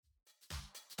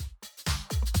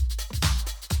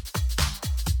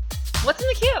What's in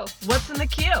the queue? What's in the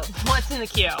queue? What's in the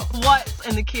queue? What's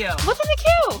in the queue? What's in the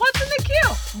queue? What's in the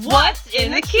queue? What's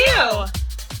in the queue?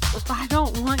 I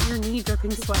don't want your knee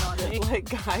dripping sweat on me. Like,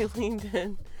 guy leaned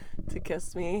in to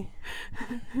kiss me.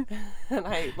 And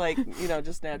I,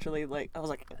 just naturally, I was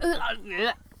like,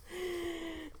 okay,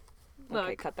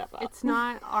 Look, cut that out. it's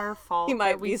not our fault. He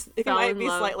might that we be fell in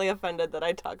love. slightly offended that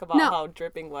I talk about how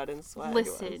dripping wet and sweaty was.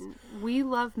 Listen, we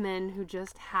love men who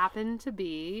just happen to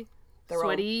be Their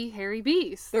sweaty, hairy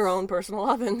beasts. Their own personal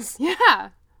ovens. Yeah.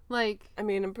 Like, I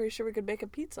mean, I'm pretty sure we could bake a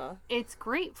pizza. it's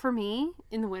great for me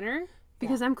in the winter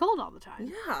because I'm cold all the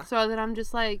time. Yeah. So that I'm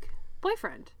just like,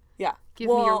 boyfriend, Yeah. give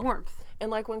me your warmth.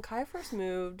 And when Kai first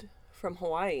moved from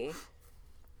Hawaii,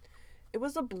 it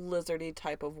was a blizzardy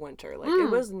type of winter. It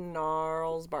was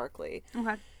gnarls Barkley.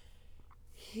 Okay.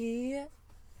 He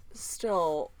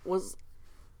still was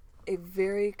a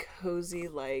very cozy,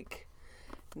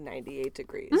 98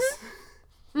 degrees.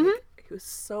 Mm-hmm. He was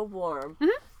so warm. Mm-hmm.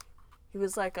 He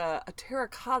was like a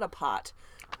terracotta pot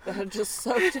that had just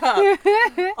soaked up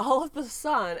all of the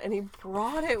sun, and he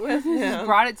brought it with him.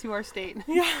 Brought it to our state.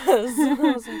 Yes. And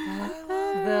I was like, I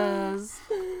love this.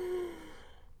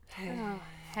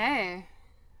 Hey.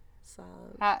 So,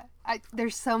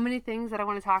 There's so many things that I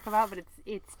want to talk about, but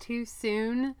it's too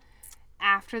soon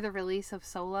after the release of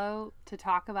Solo to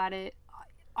talk about it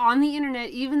on the internet,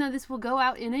 even though this will go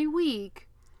out in a week.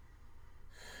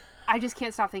 I just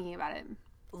can't stop thinking about it.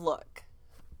 look,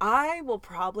 I will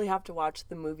probably have to watch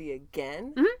the movie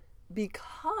again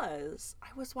because I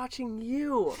was watching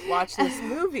you watch this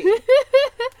movie.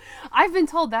 I've been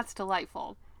told that's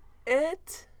delightful.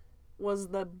 It was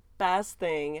the best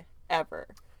thing ever.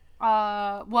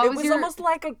 What It was almost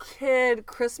like a kid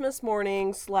Christmas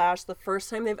morning / the first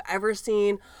time they've ever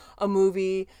seen a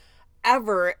movie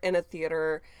ever in a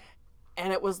theater,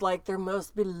 and it was like their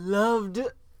most beloved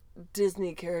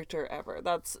Disney character ever.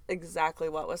 That's exactly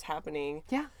what was happening.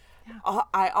 Yeah.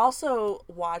 I also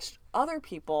watched other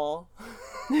people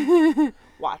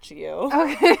watch you.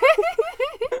 Okay.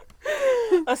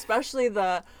 Especially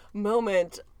the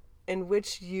moment in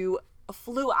which you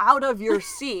flew out of your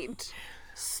seat,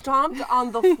 stomped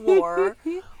on the floor,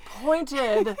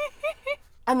 pointed,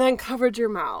 and then covered your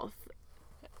mouth.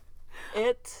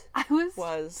 It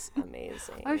was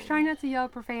amazing. I was trying not to yell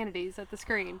profanities at the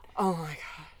screen. Oh my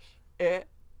gosh.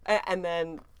 And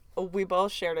then we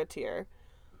both shared a tear.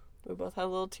 We both had a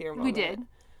little tear moment.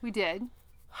 We did. And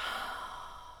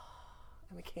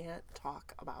we can't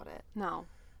talk about it. No.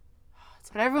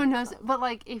 But everyone knows. But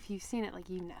if you've seen it,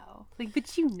 you know.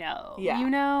 But you know. Yeah. You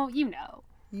know.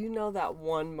 You know that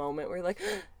one moment where you're like,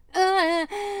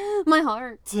 my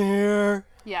heart. dear.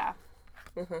 Yeah.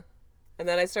 And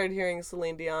then I started hearing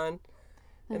Celine Dion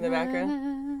in the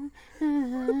background.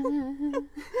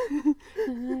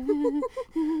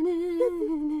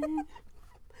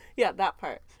 Yeah, that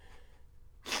part.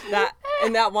 That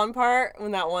one part,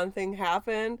 when that one thing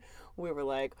happened, we were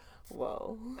like,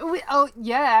 whoa.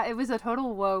 Yeah, it was a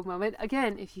total whoa moment.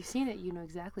 Again, if you've seen it, you know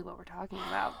exactly what we're talking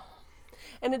about.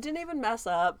 And it didn't even mess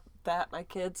up that my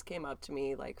kids came up to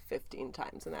me 15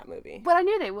 times in that movie. But I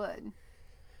knew they would.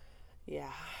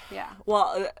 Yeah. Yeah.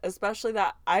 Well, especially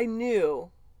that I knew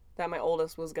that my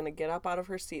oldest was going to get up out of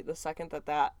her seat the second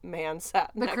that man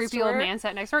sat next to her. The creepy old man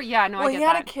sat next to her? Yeah, no, I get that. Well, he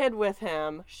had a kid with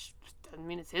him. Doesn't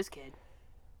mean it's his kid.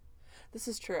 This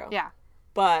is true. Yeah.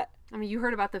 But I mean, you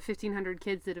heard about the 1,500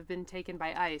 kids that have been taken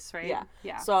by ICE, right? yeah.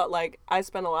 Yeah. So, I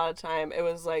spent a lot of time, it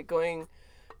was going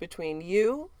between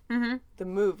you, the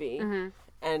movie,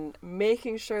 and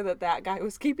making sure that guy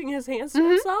was keeping his hands to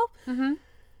himself.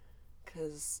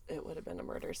 Because it would have been a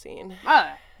murder scene.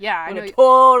 Yeah, I know.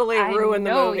 Totally ruined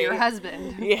the movie. Your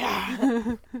husband.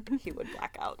 Yeah. He would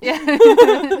black out. Yeah.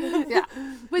 Yeah.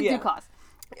 With due cause.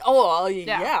 Oh, well,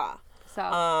 yeah.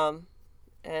 So.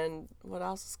 And what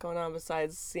else is going on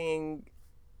besides seeing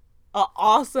an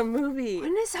awesome movie?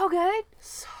 Isn't it so good?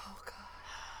 So good.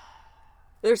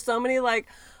 There's so many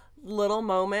little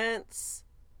moments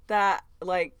that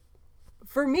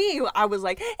for me, I was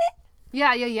like,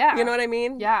 Yeah. you know what I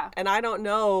mean? Yeah. And I don't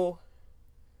know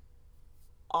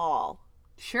all.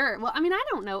 Sure. Well, I mean, I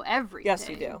don't know everything. Yes,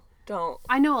 you do. Don't.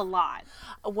 I know a lot.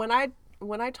 When I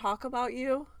talk about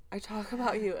you, I talk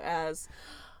about you as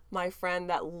my friend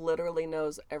that literally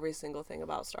knows every single thing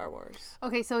about Star Wars.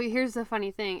 Okay, so here's the funny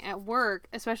thing. At work,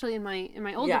 especially in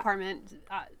my old department,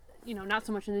 not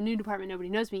so much in the new department, nobody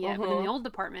knows me yet, but in the old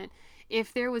department,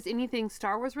 if there was anything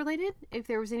Star Wars related, if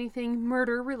there was anything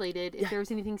murder related, if there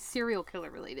was anything serial killer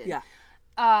related,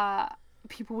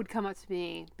 people would come up to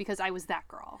me because I was that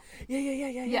girl.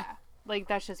 Yeah.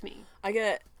 That's just me. I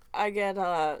get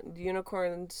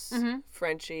unicorns,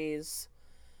 Frenchies,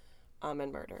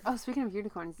 and murder. Oh, speaking of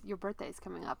unicorns, your birthday is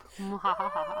coming up.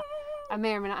 I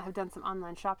may or may not have done some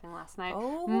online shopping last night.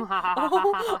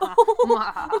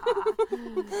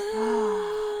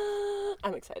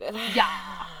 I'm excited.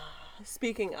 Yeah.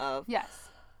 Speaking of, Yes.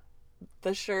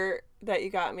 the shirt that you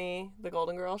got me, the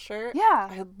Golden Girl shirt. Yeah.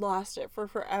 I had lost it for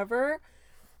forever,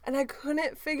 and I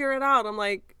couldn't figure it out. I'm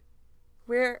like,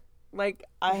 where? Like,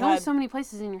 There's only so many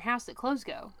places in your house that clothes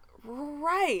go.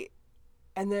 Right.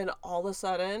 And then all of a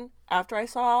sudden, after I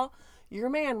saw your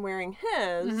man wearing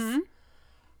his,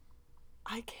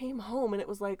 I came home and it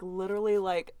was like literally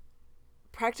like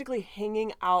practically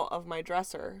hanging out of my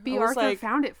dresser. B. Arthur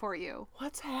found it for you.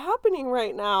 What's happening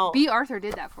right now? B. Arthur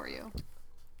did that for you.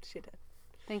 She did.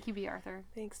 Thank you, B. Arthur.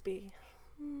 Thanks, B.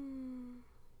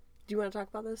 Do you want to talk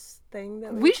about this thing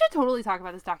that we should totally talk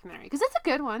about this documentary because it's a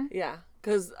good one. Yeah,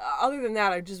 because other than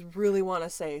that, I just really want to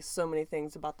say so many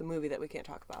things about the movie that we can't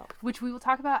talk about. Which we will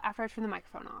talk about after I turn the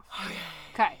microphone off.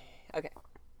 Okay. Okay.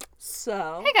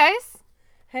 So. Hey, guys.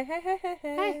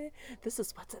 Hey. This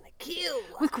is What's in the Queue.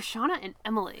 With Krishana and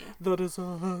Emily. That is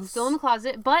us. Still in the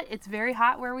closet, but it's very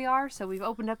hot where we are, so we've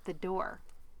opened up the door.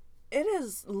 It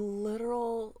is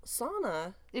literal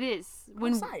sauna. It is.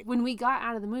 Outside. When we got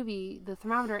out of the movie, the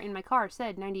thermometer in my car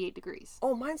said 98 degrees.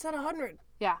 Oh, mine said 100.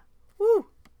 Yeah. Woo.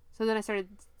 So then I started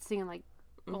singing like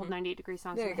old 98 degree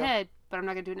songs in my head, but I'm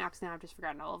not going to do it now because now I've just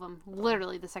forgotten all of them.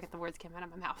 Literally the second the words came out of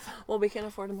my mouth. Well, we can't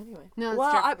afford them anyway. No,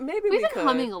 that's true. Maybe We've we been could.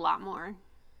 humming a lot more.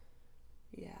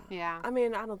 Yeah. Yeah. I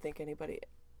mean, I don't think anybody...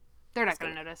 They're not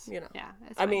going to notice. You know. Yeah.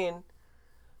 I mean,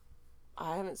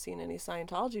 I haven't seen any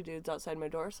Scientology dudes outside my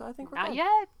door, so I think we're not good.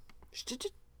 yet.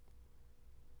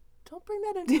 Don't bring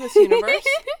that into this universe.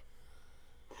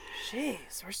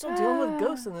 Jeez, we're still dealing with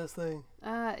ghosts in this thing.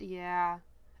 Yeah.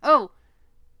 Oh,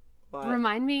 What?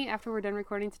 remind me after we're done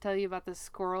recording to tell you about the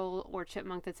squirrel or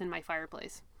chipmunk that's in my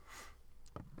fireplace.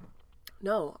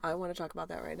 No, I want to talk about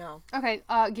that right now. Okay,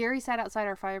 Gary sat at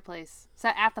the fireplace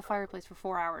for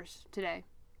 4 hours today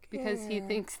because he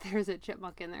thinks there's a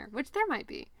chipmunk in there, which there might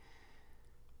be.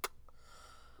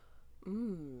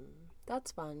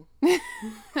 That's fun.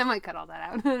 I might cut all that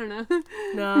out. I don't know.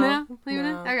 No, Leave it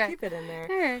in? Okay. Keep it in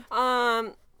there. All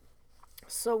right.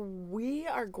 So we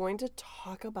are going to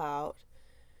talk about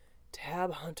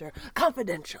Tab Hunter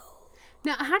Confidential.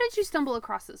 Now, how did you stumble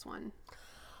across this one?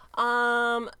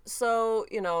 So,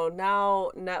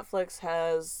 now Netflix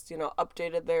has,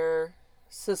 updated their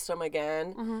system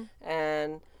again.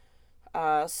 And,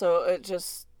 so it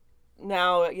just,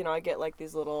 now, I get like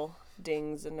these little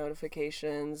dings and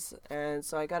notifications. And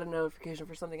so I got a notification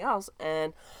for something else.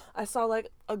 And I saw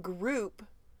like a group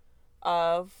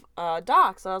of,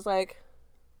 docs. And I was like,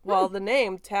 well, the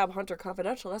name Tab Hunter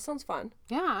Confidential, that sounds fun.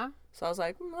 Yeah. So I was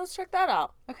like, let's check that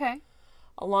out. Okay.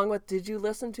 Along with, did you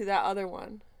listen to that other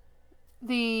one?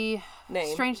 The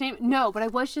Name. Strange name? No, but I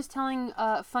was just telling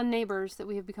fun neighbors that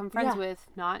we have become friends with,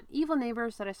 not evil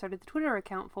neighbors that I started the Twitter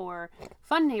account for,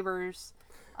 fun neighbors.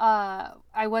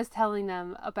 I was telling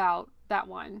them about that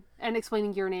one and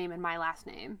explaining your name and my last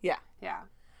name. Yeah. Yeah.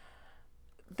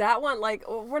 That one, like,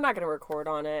 we're not going to record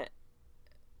on it,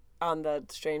 on the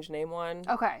Strange Name one.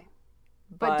 Okay.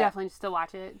 But definitely still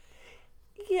watch it.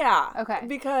 Yeah. Okay.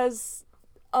 Because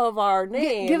of our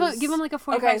names. Give them like a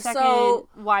 45-second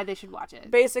why they should watch it.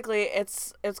 Basically,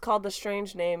 it's called the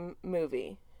Strange Name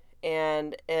movie.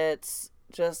 And it's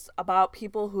just about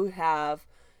people who have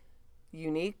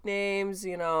unique names,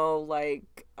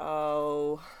 like,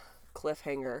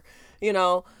 Cliffhanger,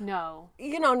 No.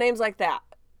 Names like that.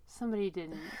 Somebody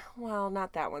didn't. Well,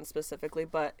 not that one specifically,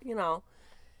 but,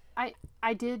 I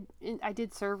did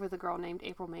serve with a girl named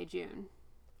April, May, June.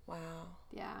 Wow.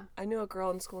 Yeah. I knew a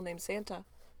girl in school named Santa.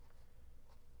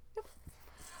 Yep.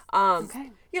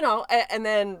 Okay. And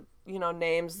then,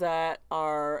 names that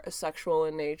are sexual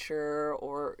in nature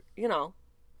or,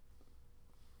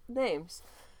 names.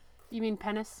 You mean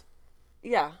penis?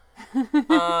 Yeah.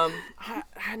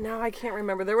 Now I can't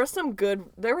remember. There were some good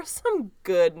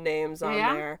names on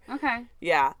there. Okay.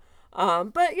 Yeah.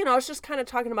 But, it's just kind of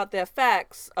talking about the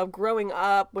effects of growing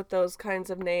up with those kinds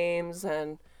of names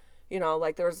and,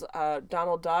 like there was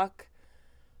Donald Duck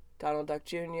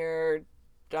Jr.,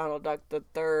 Donald Duck the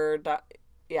Third.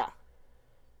 Yeah.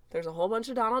 There's a whole bunch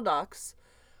of Donald Ducks.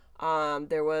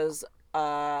 There was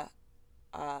a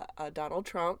Donald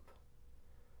Trump.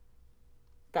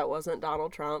 That wasn't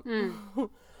Donald Trump.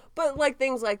 But like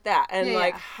things like that. And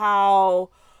how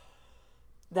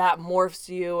that morphs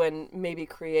you and maybe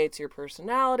creates your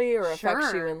personality or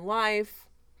affects you in life.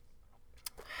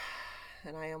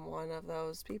 And I am one of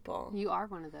those people. You are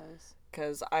one of those.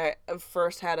 Because I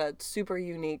first had a super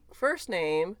unique first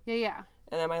name. Yeah.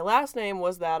 And then my last name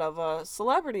was that of a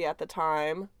celebrity at the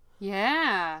time.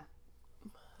 Yeah.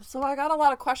 So I got a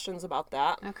lot of questions about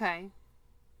that. Okay.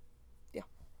 Yeah.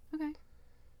 Okay.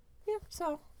 Yeah,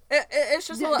 so it's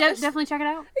just a little... Definitely check it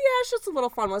out. Yeah, it's just a little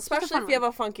fun one, especially fun if you have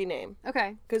a funky name.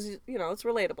 Okay. Because, it's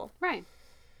relatable. Right.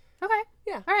 Okay.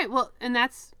 Yeah. All right. Well, and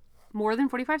that's more than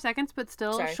 45 seconds, but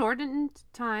still Sorry. short in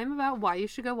time about why you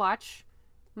should go watch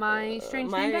my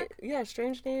Strange Name Duck Yeah,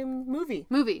 Strange Name movie.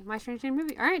 movie. My Strange Name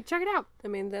movie. All right, check it out. I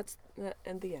mean, that's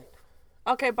and the end.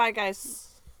 Okay, bye, guys.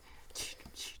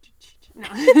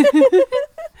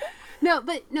 No.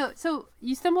 No. So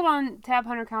you stumbled on Tab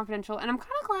Hunter Confidential, and I'm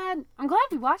kind of glad. I'm glad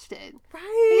we watched it.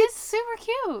 Right? It's super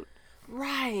cute.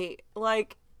 Right.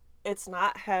 Like, it's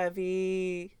not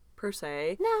heavy per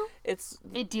se. No.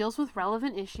 It deals with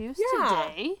relevant issues Yeah.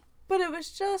 today. But it was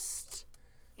just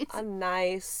It's a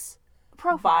nice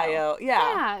profile. bio.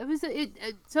 Yeah. Yeah, it was.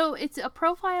 So it's a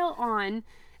profile on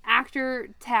actor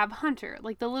Tab Hunter.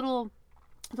 Like the little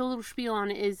spiel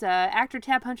on it is actor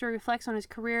Tab Hunter reflects on his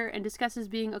career and discusses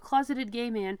being a closeted gay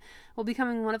man while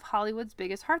becoming one of Hollywood's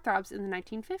biggest heartthrobs in the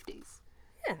 1950s.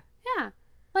 Yeah. Yeah,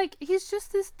 like he's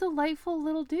just this delightful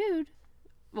little dude.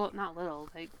 Well, not little,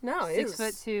 like No,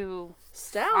 6'2",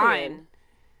 stallion.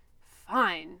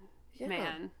 fine, Yeah.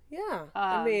 man. Yeah.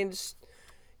 I mean,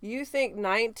 you think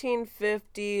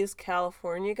 1950s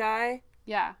California guy?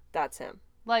 Yeah, That's him.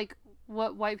 like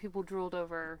what white people drooled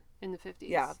over in the 50s.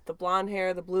 Yeah, the blonde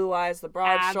hair, the blue eyes, the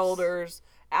broad Abs. shoulders,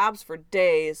 abs for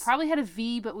days. Probably had a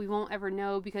V, but we won't ever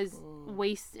know because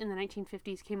waist in the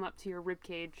 1950s came up to your rib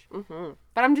cage. Mm-hmm.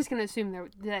 But I'm just going to assume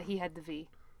that he had the V.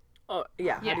 Oh,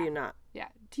 yeah, Yeah. how do you not? Yeah.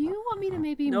 Do you want me to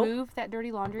maybe Nope. move that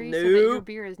dirty laundry so that your Nope.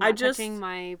 beer is I not just- touching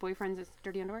my boyfriend's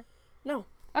dirty underwear? No.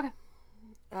 Okay.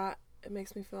 It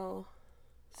makes me feel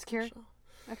Secure? special.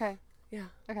 Okay. Yeah.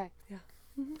 Okay. Yeah.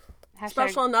 Hashtag,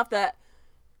 Special enough that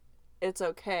it's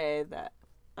okay that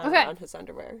I'm Okay. on his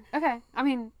underwear. Okay. I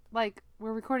mean, like,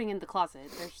 we're recording in the closet.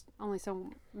 There's only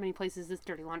so many places this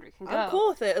dirty laundry can go. I'm cool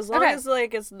with it as long Okay. as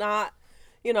like it's not,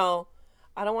 I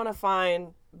don't want to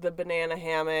find the banana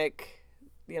hammock,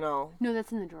 No,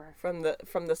 that's in the drawer. from the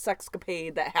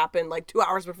sexcapade that happened like 2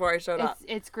 hours before I showed up.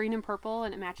 It's green and purple,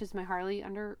 and it matches my Harley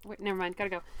under... Wait, never mind. Gotta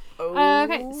go. Oh.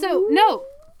 Okay, so, no.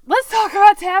 Let's talk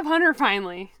about Tab Hunter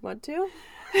finally. Want to?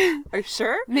 Are you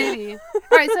sure? Maybe. All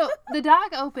right, so the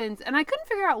doc opens, and I couldn't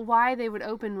figure out why they would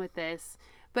open with this,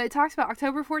 but it talks about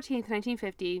October 14th,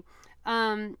 1950.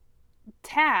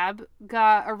 Tab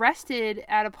got arrested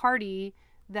at a party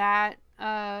that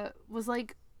was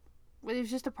like, it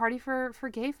was just a party for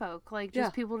gay folk, like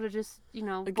just Yeah. people to just,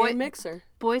 A gay mixer.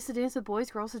 boys to dance with boys,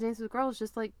 girls to dance with girls,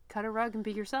 just like cut a rug and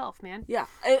be yourself, man. Yeah.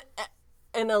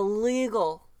 An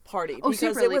illegal party. Oh, because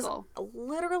super it illegal. was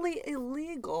literally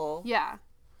illegal Yeah.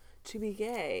 to be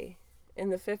gay in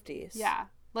the 50s. Yeah.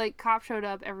 Like, cop showed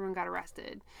up, everyone got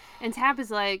arrested. And Tab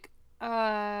is like,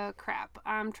 crap,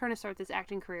 I'm trying to start this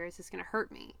acting career. Is this going to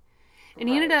hurt me? And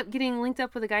he ended Right. up getting linked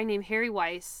up with a guy named Harry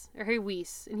Weiss, and he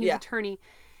was an attorney.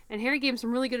 And Harry gave him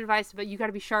some really good advice about you got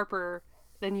to be sharper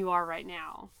than you are right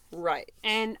now. Right.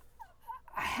 And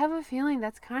I have a feeling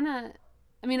that's kind of,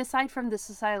 I mean, aside from the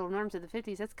societal norms of the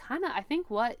 50s, that's kind of, I think,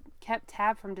 what kept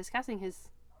Tab from discussing his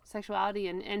sexuality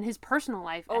and his personal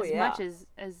life as much as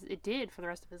it did for the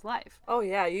rest of his life. Oh,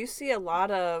 yeah. You see a lot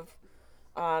of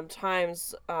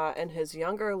times in his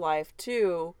younger life,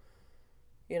 too,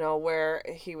 where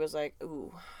he was like,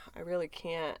 ooh, I really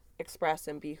can't express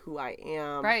and be who I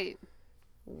am. Right.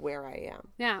 Where I am.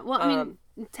 Yeah. Well, I mean,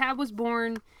 Tab was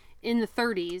born in the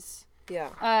 30s.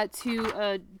 Yeah. To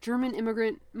a German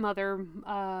immigrant mother,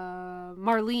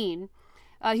 Marlene.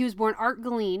 He was born Art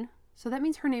Galeen, so that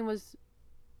means her name was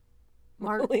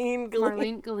Marlene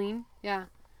Galeen. Marlene Galeen. Yeah.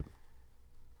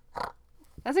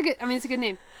 That's a good. I mean, it's a good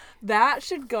name. That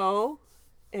should go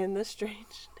in the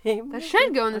strange name. That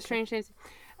should go in the strange names.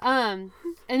 And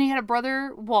he had a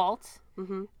brother, Walt.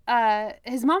 Mm-hmm.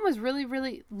 His mom was really,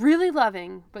 really, really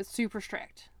loving, but super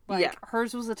strict. Like, Yeah.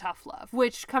 hers was a tough love,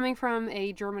 which coming from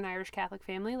a German-Irish Catholic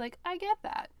family, like, I get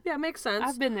that. Yeah, makes sense.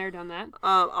 I've been there, done that.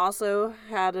 Also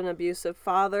had an abusive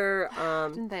father.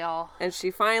 Didn't they all? And she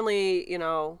finally,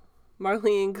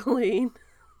 Marlene Galeen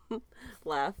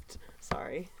left.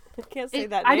 Sorry. I can't say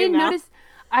that name I didn't now. notice.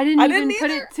 I didn't even put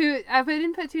either. it two. I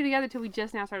didn't put two together till we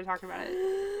just now started talking about it.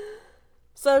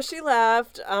 So she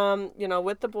left,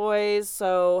 with the boys.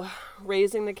 So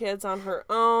raising the kids on her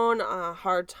own,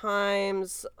 hard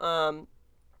times.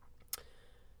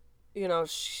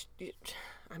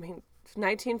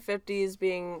 1950s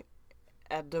being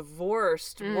a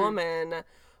divorced woman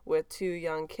with two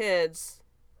young kids.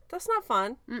 That's not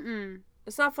fun. Mm-mm.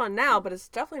 It's not fun now, but it's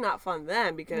definitely not fun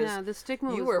then because No, the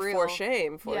stigma you was were real. for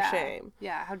shame.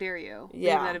 Yeah, how dare you?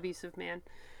 Yeah. Leave that abusive man.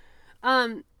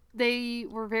 They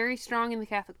were very strong in the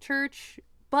Catholic Church,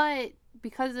 but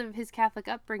because of his Catholic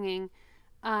upbringing,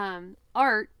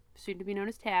 Art, soon to be known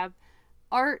as Tab,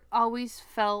 Art always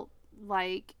felt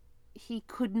like he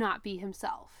could not be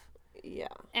himself. Yeah.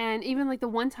 And even like the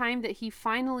one time that he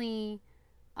finally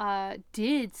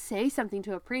did say something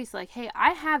to a priest, like, "Hey,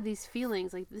 I have these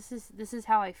feelings. Like this is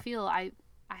how I feel. I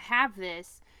have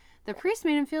this." The priest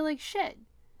made him feel like shit.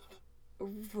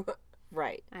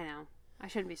 Right. I know. I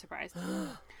shouldn't be surprised.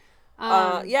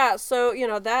 Yeah, so,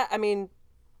 that, I mean,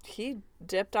 he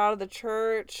dipped out of the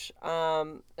church,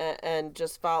 and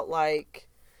just felt like,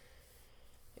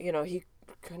 he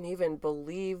couldn't even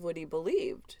believe what he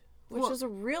believed, which is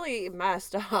really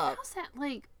messed up. How's that,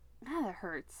 like, that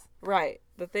hurts. Right.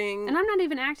 The thing... And I'm not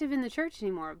even active in the church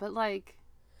anymore, but, like...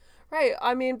 Right,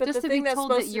 I mean, but just the to thing be that's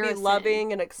told that supposed to you're be a sin.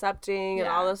 loving and accepting and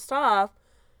all Yeah. this stuff,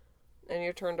 and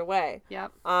you're turned away.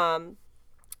 Yep.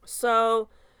 So,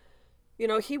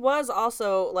 he was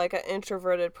also like an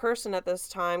introverted person at this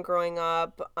time growing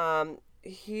up.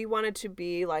 He wanted to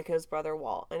be like his brother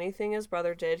Walt. Anything his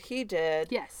brother did, he did.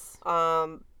 Yes.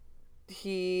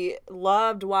 He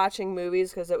loved watching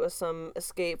movies because it was some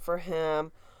escape for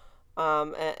him,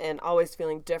 and always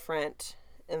feeling different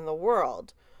in the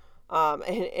world.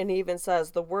 And he even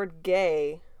says the word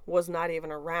gay was not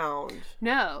even around.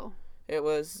 No. It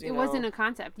was, It wasn't a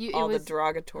concept. It all was, the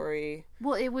derogatory...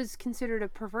 Well, it was considered a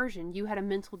perversion. You had a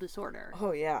mental disorder.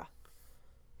 Oh, yeah.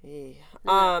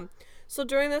 Yeah. So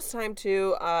during this time,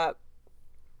 too,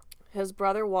 his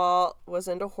brother Walt was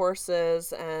into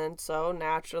horses, and so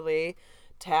naturally,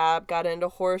 Tab got into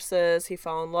horses. He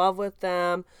fell in love with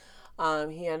them.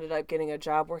 He ended up getting a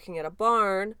job working at a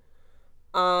barn.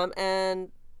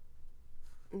 And...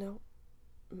 No.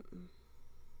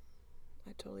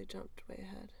 I totally jumped way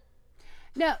ahead.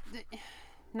 No,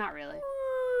 not really.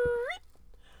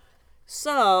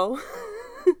 So,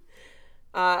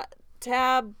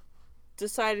 Tab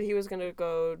decided he was going to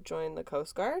go join the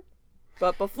Coast Guard.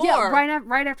 But before... Yeah,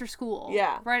 right after school.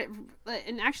 Yeah. Right,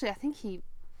 and actually, I think he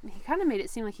kind of made it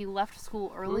seem like he left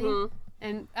school early. Mm-hmm.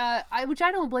 And which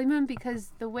I don't blame him,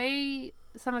 because the way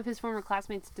some of his former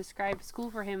classmates described school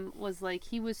for him was like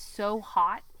he was so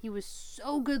hot, he was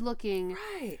so good looking.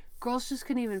 Right. Girls just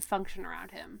couldn't even function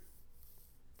around him.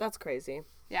 That's crazy.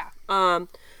 Yeah.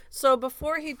 So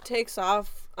before he takes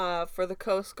off for the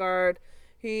Coast Guard,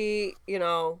 he,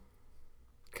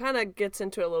 kind of gets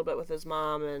into it a little bit with his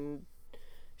mom, and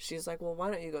she's like, well, why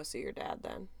don't you go see your dad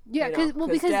then? Yeah, because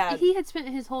Dad... he had spent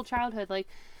his whole childhood, like,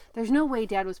 there's no way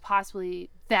Dad was possibly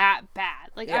that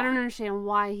bad. Like, I don't understand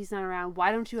why he's not around.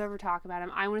 Why don't you ever talk about him?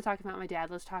 I want to talk about my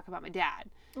dad. Let's talk about my dad.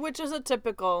 Which is a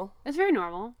typical... It's very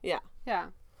normal. Yeah. Yeah.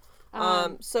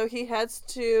 So he heads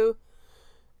to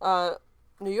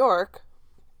New York,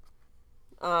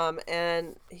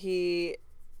 and he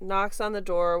knocks on the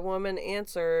door. A woman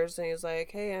answers, and he's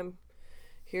like, hey, I'm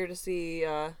here to see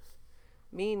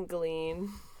Mean Glean.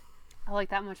 I like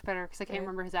that much better because I can't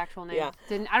remember his actual name. Yeah.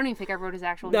 I don't even think I wrote his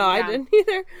actual name No, down. I didn't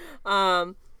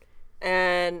either.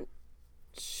 And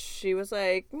she was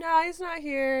like, no, he's not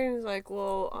here. And he's like,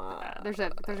 well... There's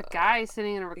a guy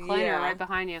sitting in a recliner right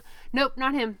behind you. Nope,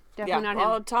 not him. Definitely not him.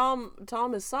 Oh, tell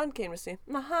him his son came to see him.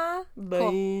 Uh-huh.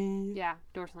 Cool. Yeah,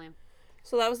 door slam.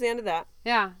 So that was the end of that.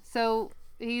 Yeah, so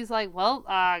he's like, well,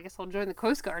 I guess I'll join the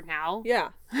Coast Guard now. Yeah.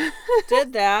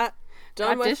 Did that.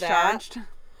 Done Got with discharged. that.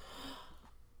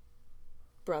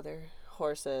 Brother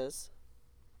horses.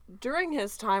 During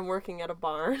his time working at a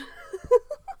barn,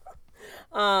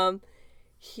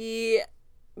 he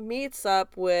meets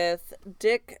up with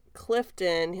Dick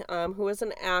Clifton, who is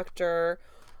an actor,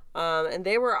 and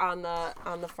they were on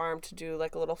the farm to do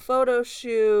like a little photo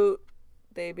shoot.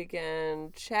 They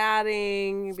began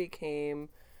chatting, became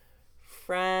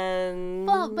friends.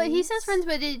 Well, but he says friends,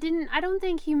 but it didn't. I don't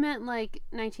think he meant like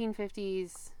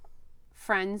 1950s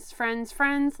friends,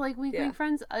 like wink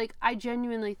friends. Like, I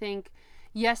genuinely think,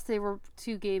 yes, they were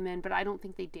two gay men, but I don't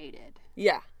think they dated.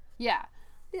 Yeah. Yeah.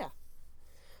 Yeah.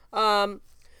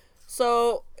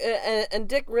 So, and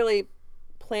Dick really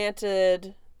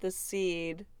planted the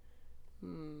seed.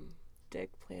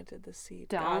 Dick planted the seed.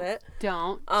 Got it?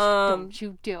 Don't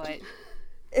you do it.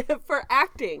 For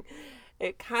acting.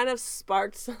 It kind of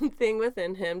sparked something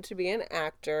within him to be an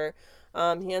actor.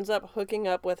 He ends up hooking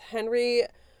up with Henry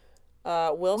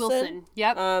Wilson.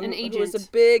 Yep, an agent. Who was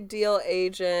a big deal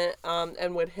agent,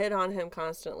 and would hit on him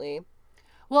constantly.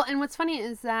 Well, and what's funny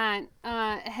is that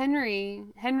Henry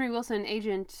Wilson,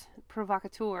 agent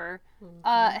provocateur,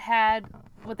 had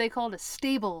what they called a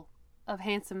stable of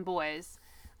handsome boys.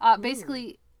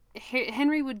 Basically,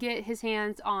 Henry would get his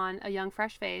hands on a young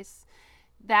fresh face.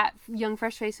 That young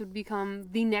fresh face would become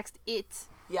the next It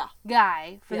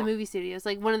guy for the movie studios.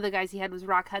 Like, one of the guys he had was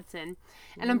Rock Hudson.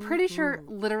 And I'm pretty sure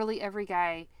literally every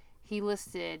guy he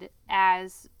listed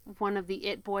as one of the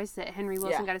It boys that Henry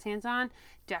Wilson got his hands on,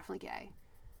 definitely gay.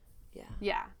 Yeah.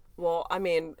 Yeah. Well, I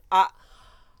mean,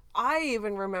 I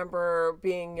even remember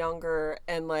being younger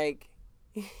and, like,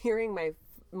 hearing my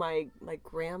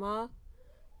grandma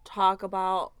talk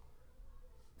about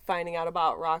finding out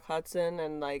about Rock Hudson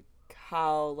and, like,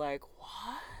 how, like,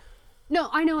 what? No,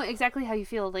 I know exactly how you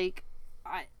feel. Like,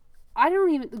 I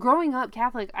don't even, growing up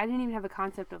Catholic, I didn't even have a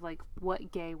concept of, like,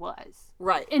 what gay was.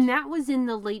 Right. And that was in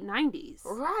the late 90s.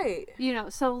 Right. You know,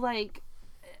 so, like,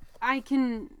 I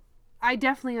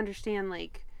definitely understand,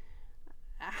 like,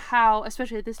 how,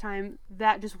 especially at this time,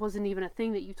 that just wasn't even a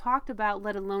thing that you talked about,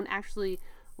 let alone actually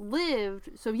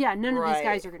lived. So, yeah, none of these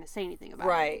guys are going to say anything about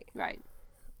it. Right.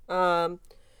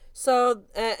 So,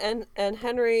 and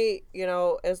Henry, you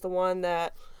know, is the one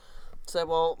that said,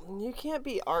 well, you can't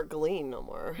be Art Glean no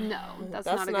more. No, that's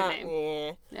not a good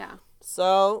name. Yeah.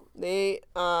 So,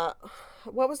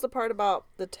 what was the part about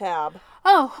the tab?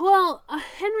 Oh, well,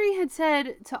 Henry had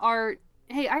said to Art,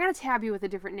 hey, I got to tab you with a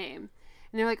different name.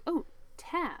 And they're like, oh,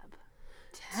 Tab.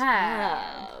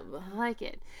 I like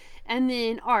it. And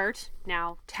then Art,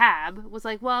 now Tab, was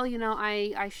like, well, you know,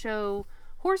 I show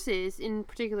horses, in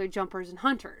particular jumpers and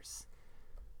hunters.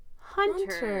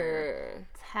 Hunter.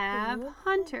 Tab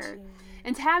Hunter.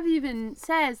 And Tab even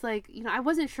says, like, you know, I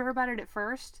wasn't sure about it at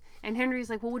first. And Henry's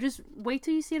like, well, we'll just wait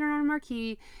till you see it on a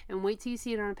marquee and wait till you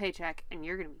see it on a paycheck and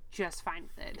you're going to be just fine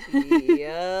with it.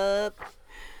 Yep.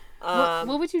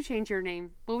 What would you change your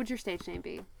name? What would your stage name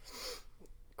be?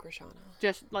 Krishana.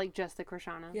 Just the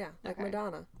Krishana? Yeah, like okay.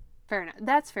 Madonna. Fair enough.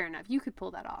 That's fair enough. You could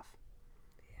pull that off.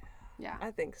 Yeah.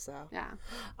 I think so. Yeah.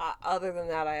 Other than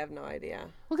that, I have no idea.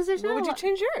 Well, because there's what would you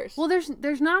change yours? Well,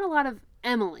 there's not a lot of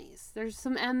Emilys. There's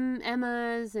some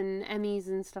Emmas and Emmys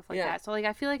and stuff like that. So, like,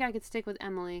 I feel like I could stick with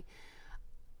Emily.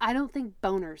 I don't think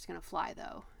Boner's gonna fly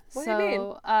though. What do you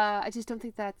mean? I just don't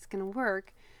think that's gonna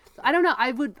work. I don't know.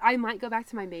 I might go back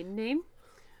to my maiden name.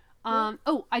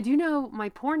 Oh, I do know my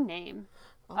porn name.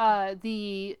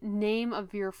 The name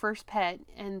of your first pet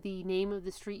and the name of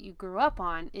the street you grew up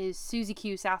on is Susie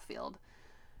Q Southfield.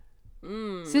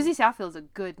 Susie Southfield's a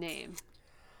good name.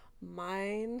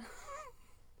 Mine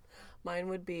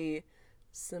would be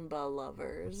Simba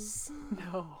Lovers.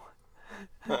 No.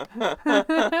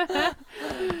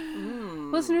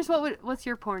 Listeners, what's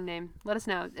your porn name? Let us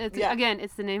know. Again,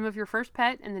 it's the name of your first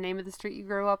pet and the name of the street you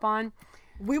grew up on.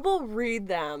 We will read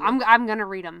them. I'm gonna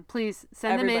read them. Please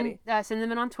send Everybody. them in. Send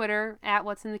them in on Twitter at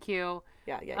What's in the Queue.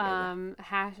 Yeah. I'm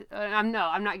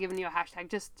not giving you a hashtag.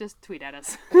 Just tweet at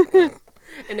us.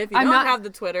 And if you don't have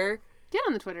the Twitter, get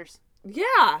on the Twitters.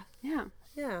 Yeah.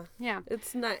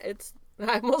 It's not. It's.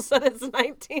 I almost said it's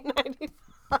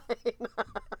 1995.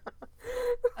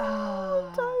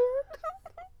 I'm tired.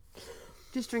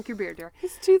 Just drink your beer, dear.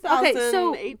 It's 2018. Okay,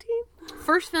 so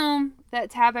first film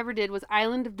that Tab ever did was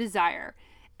Island of Desire.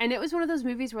 And it was one of those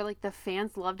movies where, like, the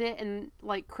fans loved it and,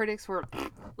 like, critics were,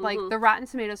 like, the Rotten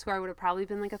Tomato score would have probably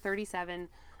been, like, a 37,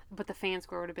 but the fan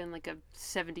score would have been, like, a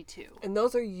 72. And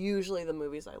those are usually the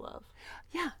movies I love.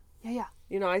 Yeah.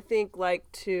 You know, I think,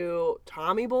 like, to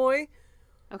Tommy Boy.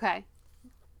 Okay.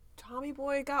 Tommy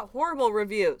Boy got horrible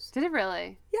reviews. Did it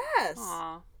really? Yes.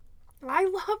 Aw. I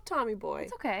love Tommy Boy.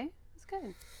 It's okay. It's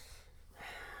good.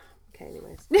 Okay,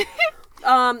 anyways.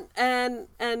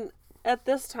 And at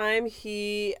this time,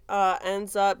 he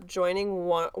ends up joining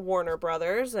Warner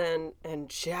Brothers and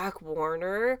Jack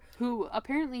Warner. Who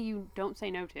apparently you don't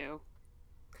say no to.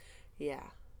 Yeah.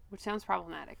 Which sounds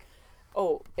problematic.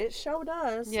 Oh, it sure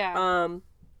does. Yeah.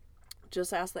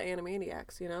 Just ask the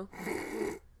Animaniacs, you know?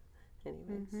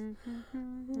 Anyways.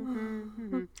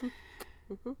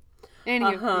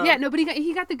 Anyway, yeah, no, but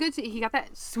he got the good. He got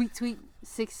that sweet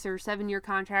 6 or 7 year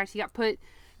contract. He got put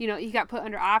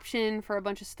under option for a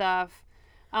bunch of stuff.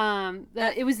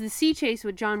 It was the Sea Chase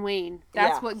with John Wayne.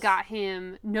 That's what got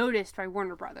him noticed by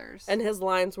Warner Brothers. And his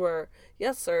lines were,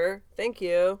 "Yes, sir. Thank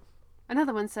you.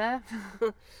 Another one, sir."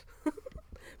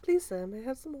 Please, sir, may I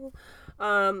have some more?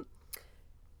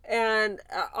 And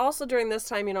also during this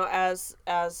time, you know, as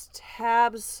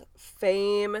Tab's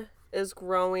fame is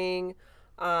growing,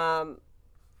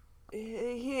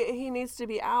 he needs to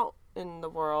be out in the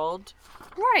world.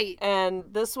 Right. And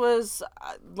this was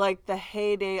like the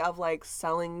heyday of like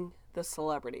selling the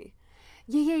celebrity.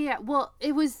 Yeah. Well,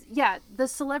 it was, the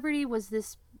celebrity was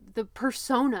the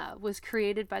persona was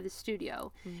created by the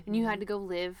studio, and you had to go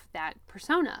live that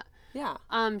persona. Yeah.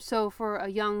 So for a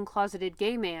young closeted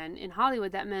gay man in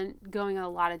Hollywood, that meant going on a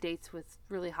lot of dates with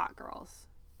really hot girls.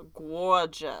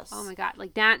 Gorgeous. Oh my god!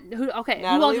 Like that. Who else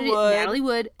Natalie did it? Wood, Natalie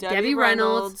Wood, Debbie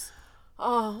Reynolds.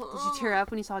 Oh. Did you tear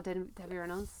up when you saw Debbie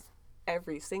Reynolds?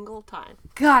 Every single time.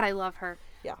 God, I love her.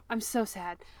 Yeah. I'm so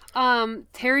sad.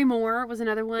 Terry Moore was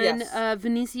another one. Yes.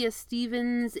 Venetia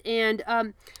Stevens, and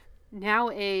now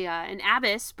an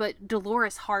abbess, but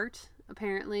Dolores Hart.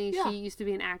 Apparently, Yeah. she used to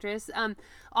be an actress.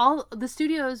 All the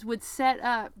studios would set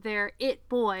up their it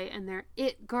boy and their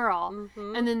it girl,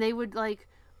 and then they would like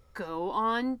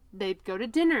they'd go to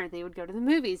dinner, they would go to the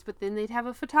movies, but then they'd have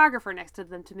a photographer next to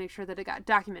them to make sure that it got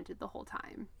documented the whole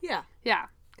time. Yeah. Yeah,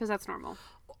 because that's normal.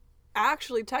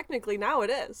 Actually, technically, now it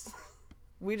is.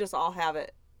 We just all have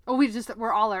it. Oh,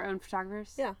 we're all our own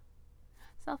photographers. Yeah.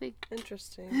 Selfie.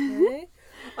 Interesting. Okay.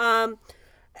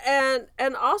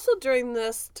 And also during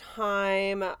this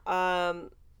time,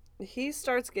 he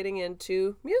starts getting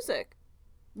into music.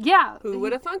 Yeah. Who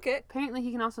would have thunk it? Apparently,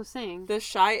 he can also sing. This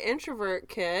shy introvert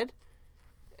kid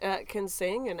can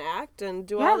sing and act and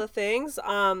do all the things.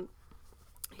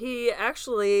 He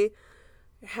actually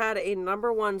had a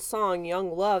 #1 song,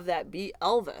 Young Love, that beat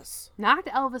Elvis. Knocked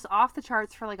Elvis off the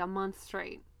charts for like a month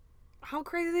straight. How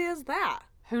crazy is that?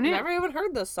 Who knew? Never even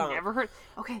heard this song. Never heard.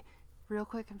 Okay, real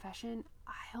quick confession.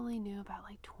 I only knew about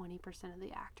like 20% of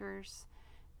the actors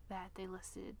that they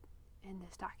listed in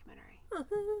this documentary.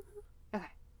 Okay.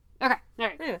 All right.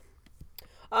 Anyway.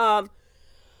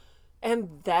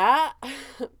 And that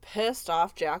pissed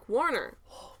off Jack Warner.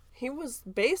 He was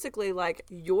basically like,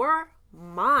 "You're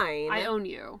mine. I own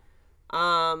you.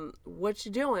 What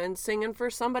you doing singing for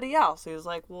somebody else?" He was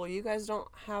like, "Well, you guys don't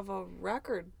have a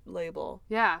record label."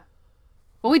 Yeah.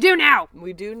 Well, we do now.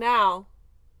 We do now.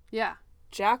 Yeah.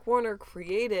 Jack Warner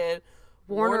created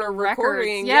Warner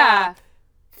Recording, Records. Yeah.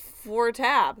 for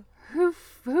Tab. Who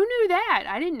knew that?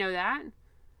 I didn't know that.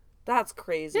 That's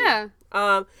crazy. Yeah.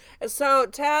 So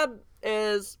Tab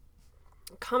is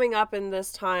coming up in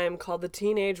this time called the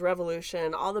Teenage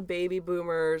Revolution. All the baby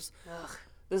boomers. Ugh.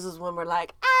 This is when we're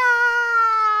like,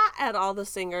 ah, at all the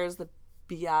singers, the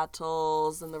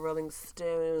Beatles and the Rolling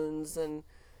Stones, and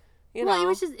you know. Well,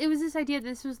 it was this idea that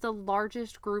this was the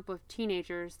largest group of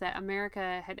teenagers that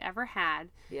America had ever had.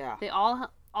 Yeah. They all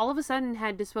of a sudden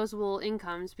had disposable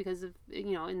incomes because of,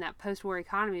 in that post-war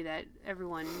economy that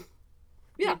everyone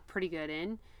did pretty good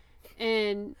in.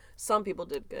 And some people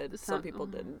did good. Some people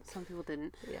didn't. Some people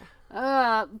didn't.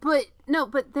 Yeah. But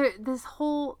this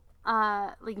whole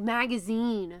like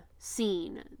magazine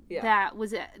scene that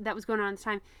was going on at the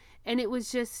time, and it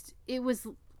was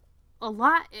a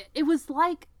lot. It was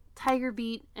like Tiger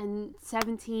Beat and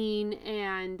 17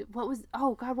 and what was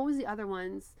the other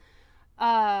ones?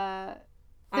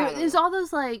 There's all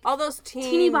those like all those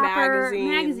teeny bopper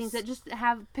magazines that just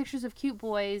have pictures of cute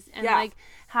boys and like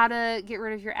how to get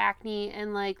rid of your acne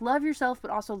and like love yourself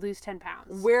but also lose 10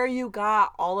 pounds. Where you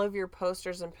got all of your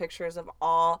posters and pictures of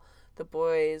all the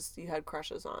boys you had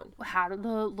crushes on. How to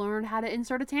learn how to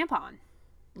insert a tampon.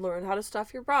 Learn how to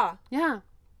stuff your bra. Yeah.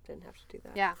 Didn't have to do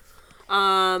that. Yeah.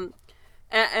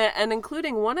 And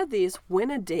including one of these,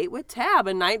 Win a Date with Tab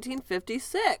in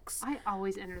 1956. I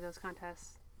always enter those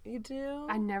contests. You do?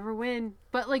 I never win.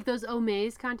 But like those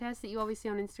Omaze contests that you always see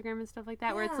on Instagram and stuff like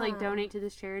that, where it's like donate to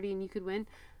this charity and you could win.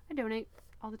 I donate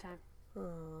all the time.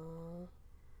 Aww.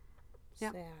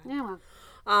 Yep. Sad. Yeah.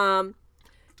 Well.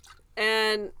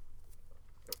 And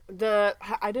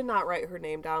I did not write her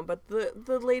name down, but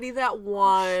the lady that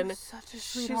won, she's such a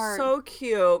sweetheart. She's so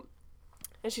cute.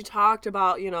 And she talked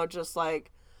about, just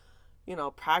like,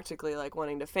 practically like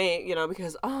wanting to faint,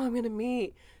 because, I'm going to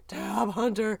meet Tab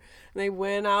Hunter. And they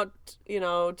went out,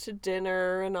 to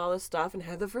dinner and all this stuff and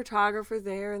had the photographer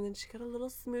there. And then she got a little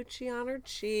smoochie on her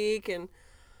cheek. And,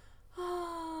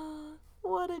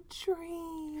 what a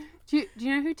dream. Do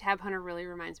you know who Tab Hunter really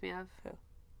reminds me of? Who?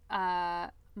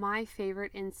 My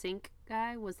favorite NSYNC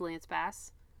guy was Lance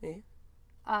Bass. Me?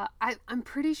 I'm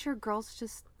pretty sure girls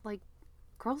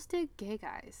dig gay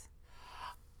guys.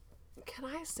 Can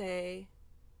I say,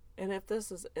 and if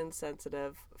this is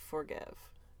insensitive, forgive.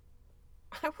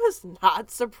 I was not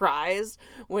surprised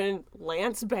when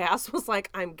Lance Bass was like,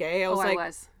 "I'm gay." I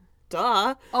was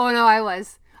duh. Oh, no, I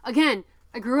was. Again,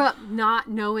 I grew up not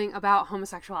knowing about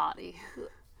homosexuality.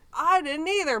 I didn't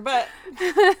either, but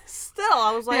still,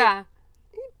 I was like,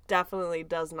 he definitely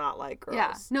does not like girls.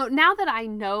 Yeah. No, now that I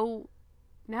know,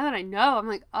 I'm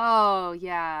like, oh,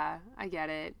 yeah, I get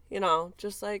it.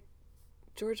 Just like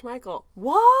George Michael.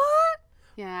 What?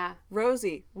 Yeah.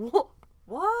 Rosie. What?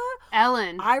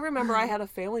 Ellen. I remember I had a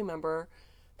family member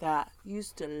that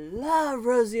used to love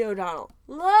Rosie O'Donnell.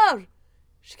 Loved.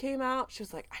 She came out. She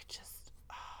was like,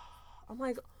 I'm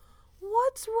like,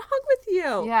 what's wrong with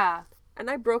you? Yeah. And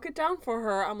I broke it down for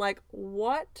her. I'm like,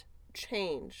 what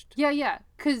changed? Yeah.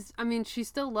 Because, I mean, she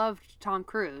still loved Tom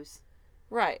Cruise.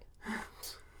 Right.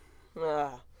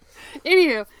 Ugh.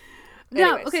 Anywho.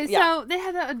 No, Anyways, okay, yeah. so they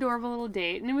had that adorable little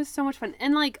date, and it was so much fun.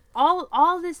 And, like,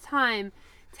 all this time,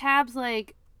 Tab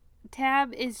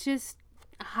is just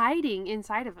hiding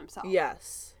inside of himself.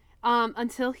 Yes.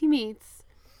 Until he meets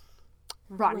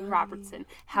Ronnie Robertson.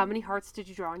 How many hearts did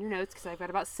you draw on your notes? Because I've got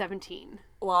about 17.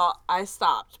 Well, I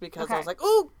stopped because I Okay. was like,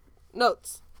 ooh,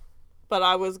 notes. But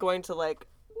I was going to like,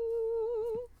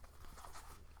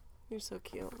 you're so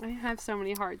cute. I have so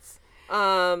many hearts.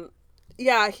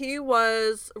 Yeah,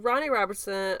 Ronnie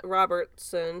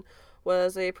Robertson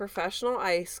was a professional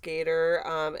ice skater,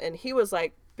 and he was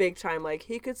like big time, like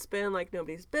he could spin like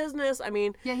nobody's business. I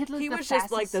mean, Yeah, he was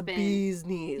just like the spin. bee's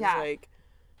knees. Yeah. Like,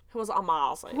 it was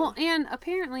amazing. Well, and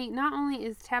apparently, not only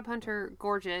is Tab Hunter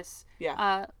gorgeous,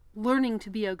 Yeah. Learning to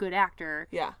be a good actor,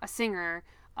 Yeah. a singer,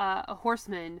 a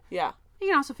horseman, Yeah, he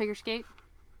can also figure skate.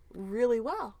 really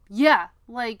well. Yeah,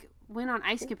 like went on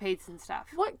ice capades and stuff.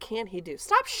 What can he do?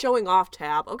 Stop showing off,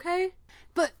 Tab, okay?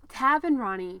 But Tab and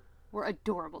Ronnie were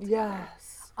adorable together.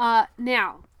 Yes.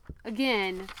 Now,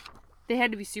 again, they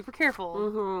had to be super careful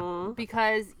Mm-hmm.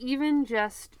 because even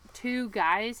just two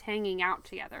guys hanging out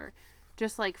together,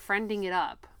 just like friending it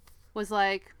up, was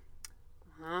like,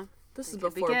 This is They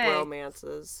could be before gay.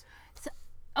 bromances.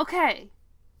 okay.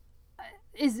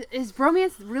 Is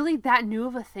bromance really that new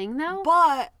of a thing though?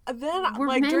 But then, Were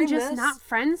like, men during just this, not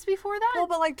friends before that? well,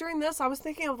 but like during this, I was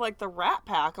thinking of like the Rat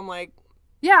Pack. I'm like,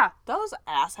 yeah, those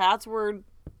asshats were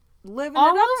living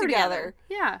all it up over together.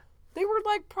 Yeah. They were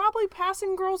like probably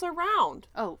passing girls around.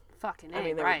 Oh, fucking A, I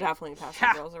mean, they right. were definitely passing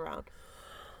Yeah. girls around.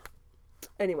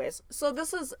 Anyways, so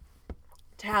this is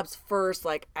Tab's first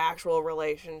like actual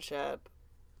relationship.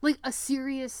 Like a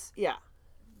serious, Yeah.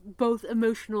 both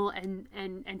emotional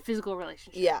and physical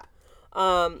relationship. Yeah.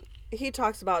 He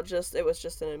talks about it was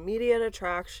just an immediate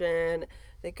attraction.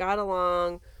 They got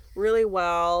along really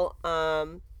well.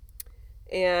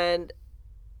 And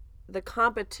the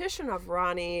competition of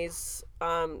Ronnie's,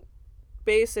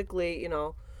 basically,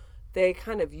 they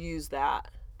kind of used that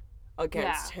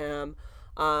against him.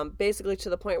 Basically to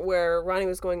the point where Ronnie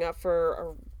was going up for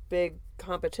a big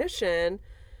competition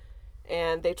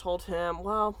and they told him,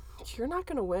 well, you're not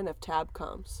going to win if Tab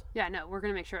comes. Yeah, no, we're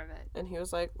going to make sure of it. And he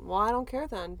was like, well, I don't care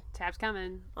then. Tab's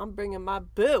coming. I'm bringing my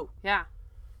boo. Yeah.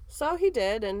 So he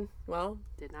did, and, well,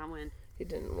 Did not win. he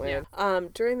didn't win.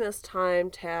 During this time,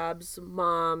 Tab's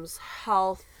mom's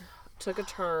health took a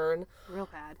turn. Real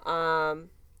bad.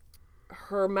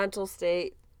 Her mental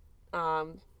state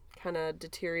kind of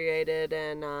deteriorated,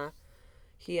 and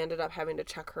he ended up having to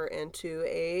check her into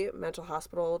a mental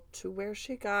hospital to where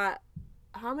she got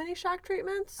how many shock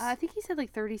treatments? I think he said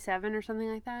like 37 or something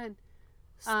like that.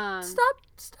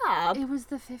 Stop. It was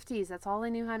the 50s. That's all they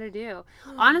knew how to do.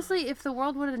 Honestly, if the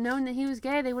world would have known that he was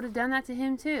gay, they would have done that to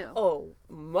him too. Oh,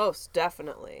 most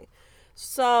definitely.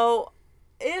 So,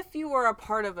 if you were a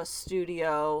part of a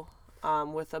studio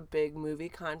with a big movie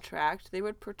contract, they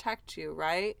would protect you,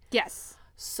 right? Yes.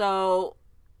 So,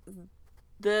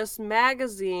 this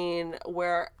magazine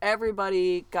where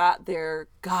everybody got their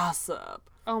gossip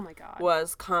Oh my god.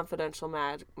 was Confidential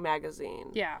magazine.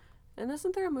 Yeah. And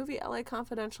isn't there a movie, LA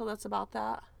Confidential, that's about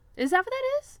that? Is that what that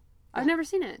is? I've never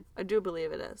seen it. I do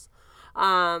believe it is.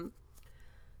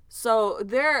 So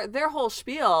their whole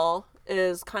spiel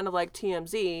is kind of like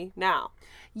TMZ now.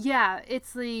 Yeah,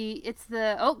 it's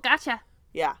the oh, gotcha.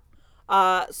 Yeah.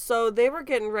 So they were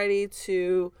getting ready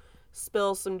to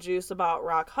spill some juice about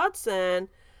Rock Hudson,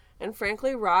 and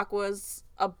frankly, Rock was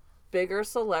a bigger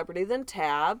celebrity than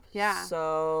Tab. Yeah.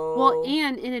 So Well,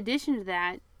 and in addition to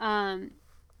that,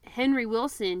 Henry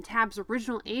Wilson, Tab's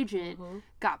original agent,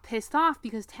 got pissed off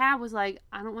because Tab was like,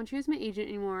 I don't want you as my agent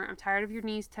anymore. I'm tired of your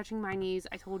knees touching my knees.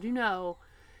 I told you no.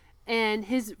 And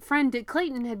his friend Dick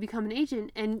Clayton had become an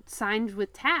agent and signed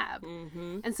with Tab.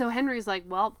 And so Henry's like,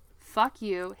 well, fuck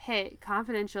you. Hey,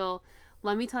 Confidential,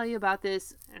 let me tell you about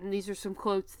this. And these are some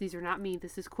quotes. These are not me.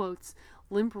 This is quotes.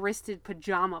 Limp-wristed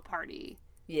pajama party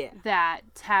yeah. that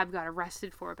Tab got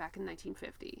arrested for back in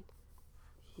 1950.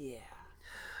 Yeah.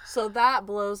 So that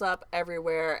blows up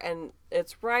everywhere, and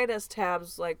it's right as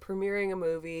Tab's like premiering a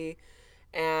movie,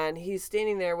 and he's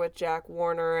standing there with Jack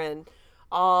Warner, and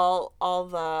all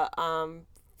the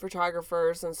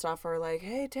photographers and stuff are like,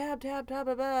 "Hey, Tab, blah,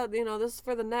 blah, this is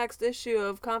for the next issue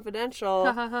of Confidential."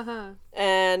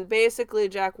 And basically,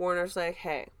 Jack Warner's like,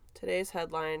 "Hey, today's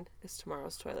headline is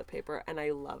tomorrow's toilet paper," and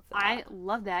I love that. I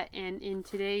love that. And in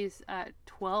today's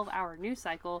 12-hour news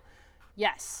cycle,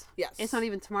 Yes. Yes. It's not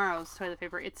even tomorrow's toilet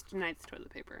paper. It's tonight's toilet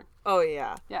paper. Oh,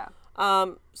 yeah. Yeah.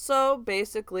 So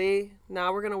basically,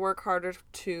 now we're going to work harder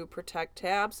to protect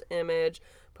Tab's image,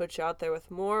 put you out there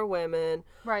with more women.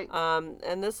 Right.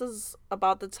 And this is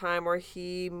about the time where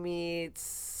he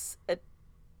meets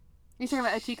You talking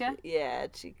about Achika? Yeah,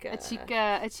 Chica.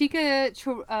 Achika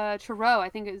Chiro, I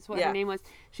think is what Yeah. her name was.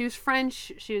 She was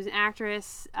French. She was an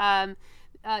actress.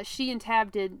 She and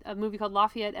Tab did a movie called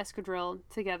Lafayette Escadrille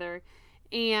together,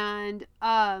 and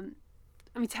I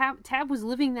mean Tab was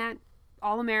living that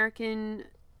all-American,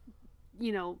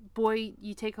 boy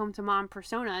you take home to mom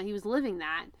persona. He was living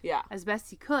that Yeah. as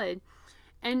best he could,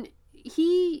 and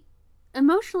he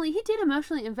did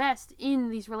emotionally invest in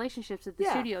these relationships that the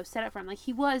Yeah. studio set up for him. Like,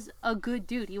 he was a good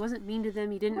dude. He wasn't mean to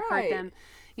them. He didn't hurt Right. them.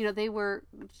 They were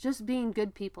just being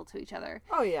good people to each other.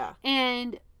 Oh, yeah.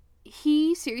 And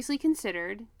he seriously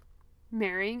considered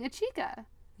marrying a chica.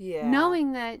 Yeah.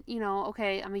 Knowing that,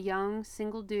 okay, I'm a young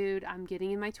single dude. I'm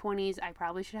getting in my 20s. I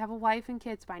probably should have a wife and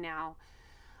kids by now.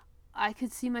 I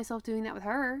could see myself doing that with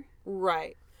her.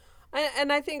 Right.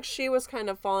 And I think she was kind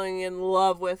of falling in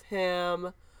love with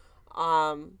him.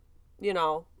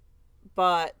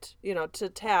 But, to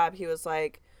Tab, he was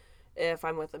like, if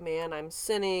I'm with a man, I'm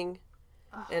sinning.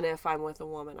 And if I'm with a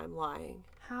woman, I'm lying.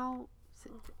 How...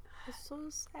 It's so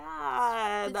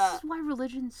sad. This is why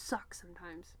religion sucks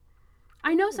sometimes.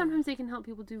 I know sometimes they can help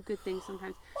people do good things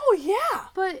sometimes. Oh, yeah.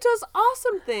 But- it does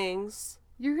awesome things.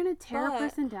 You're going to tear But- a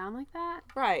person down like that?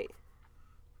 Right.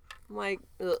 I'm like,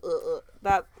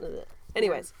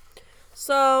 Anyways.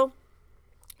 So,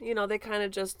 they kind of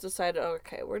just decided,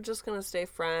 okay, we're just going to stay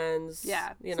friends.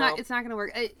 Yeah. You It's not going to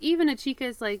work. Even Achika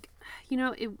is like,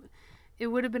 it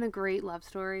would have been a great love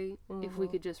story if we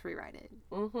could just rewrite it.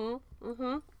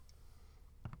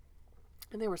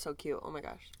 And they were so cute. Oh my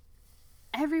gosh.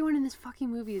 Everyone in this fucking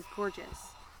movie is gorgeous.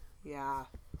 Yeah.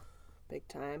 Big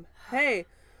time. Hey,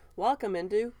 welcome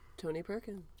into Tony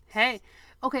Perkins. Hey.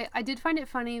 Okay, I did find it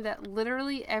funny that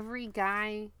literally every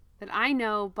guy that I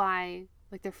know by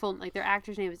their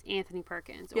actor's name is Anthony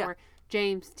Perkins Yeah. or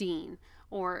James Dean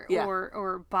or Yeah.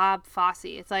 or Bob Fosse.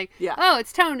 It's like, Yeah. oh,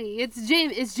 it's Tony, it's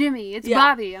Jimmy, it's Yeah.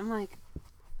 Bobby. I'm like,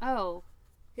 oh,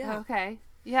 Yeah. okay.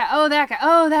 Yeah, oh, that guy.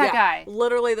 Oh, that Yeah. guy.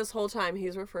 Literally this whole time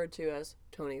he's referred to as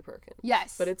Tony Perkins.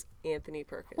 Yes. But it's Anthony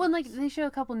Perkins. Well, and, they show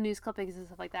a couple news clippings and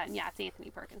stuff like that, and yeah, it's Anthony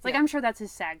Perkins. Yeah. I'm sure that's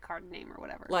his SAG card name or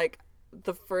whatever.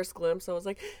 The first glimpse, I was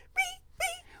like, beep,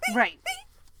 beep, beep, Right. beep.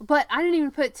 But I didn't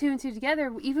even put two and two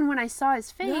together, even when I saw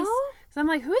his face. No? So I'm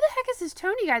like, who the heck is this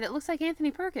Tony guy that looks like Anthony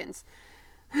Perkins?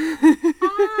 Hey,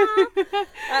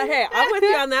 I'm with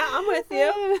you on that. I'm with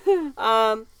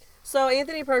you. So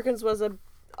Anthony Perkins was a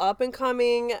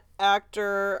up-and-coming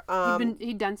actor.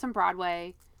 He'd done some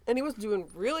Broadway. And he was doing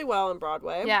really well in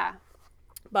Broadway. Yeah.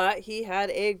 But he had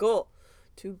a goal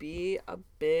to be a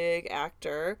big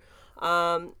actor.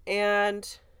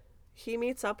 And he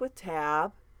meets up with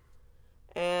Tab.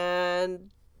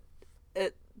 And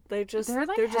they're just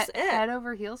head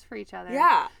over heels for each other.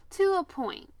 Yeah. To a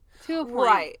point.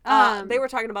 Right. They were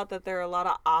talking about that there are a lot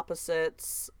of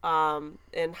opposites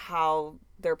in how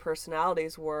their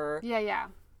personalities were. Yeah.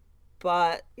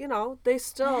 But, they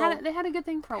still They had a good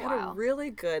thing for a had while. a really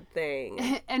good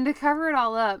thing. And to cover it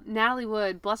all up, Natalie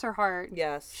Wood, bless her heart,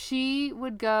 Yes. she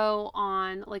would go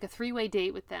on a 3-way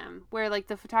date with them where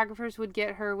the photographers would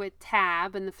get her with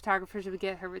Tab and the photographers would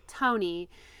get her with Tony.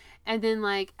 And then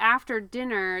after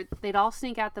dinner, they'd all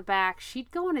sneak out the back. She'd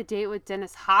go on a date with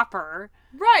Dennis Hopper.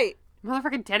 Right.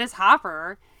 Motherfucking Dennis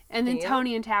Hopper. And then Yeah.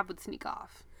 Tony and Tab would sneak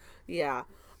off. Yeah.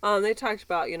 They talked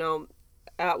about,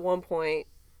 at one point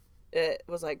it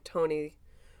was like Tony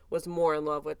was more in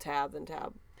love with Tab than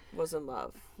Tab was in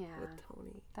love with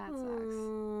Tony. That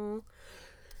sucks.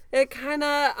 It kind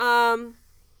of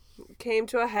came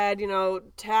to a head.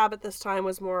 Tab at this time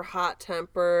was more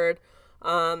hot-tempered.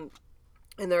 And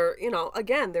they're,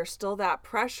 again, there's still that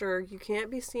pressure. You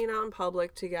can't be seen out in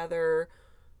public together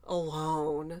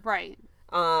alone. Right.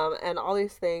 And all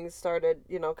these things started,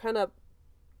 kind of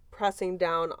pressing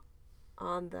down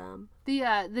on them.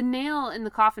 The nail in the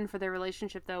coffin for their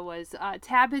relationship, though, was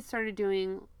Tab had started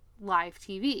doing live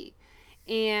TV.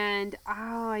 And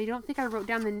I don't think I wrote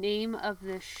down the name of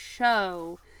the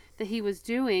show that he was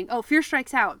doing. Oh, Fear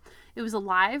Strikes Out. It was a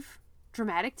live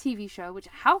dramatic TV show, which,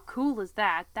 how cool is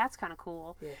that? That's kind of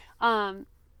cool. Yeah.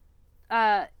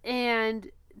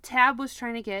 And Tab was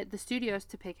trying to get the studios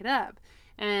to pick it up.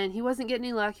 And he wasn't getting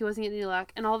any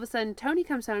luck. And all of a sudden, Tony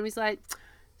comes home and he's like,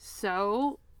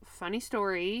 so, funny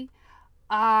story.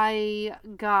 I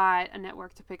got a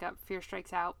network to pick up Fear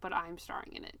Strikes Out, but I'm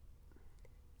starring in it.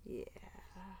 Yeah.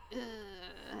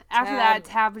 After that,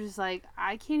 Tab was just like,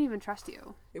 I can't even trust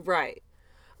you. Right.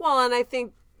 Well, and I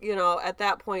think, at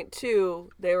that point, too,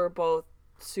 they were both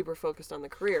super focused on the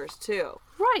careers, too.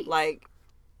 Right. Like,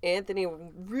 Anthony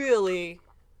really,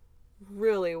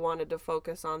 really wanted to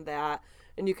focus on that.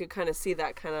 And you could kind of see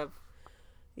that kind of,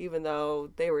 even though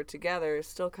they were together,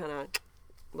 still kind of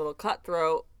a little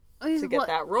cutthroat to get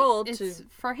that role. It's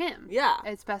for him. Yeah.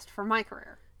 It's best for my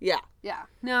career. Yeah. Yeah.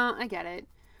 No, I get it.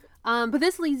 But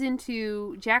this leads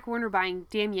into Jack Warner buying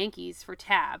Damn Yankees for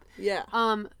Tab. Yeah.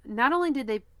 Not only did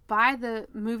they buy the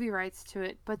movie rights to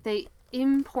it, but they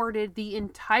imported the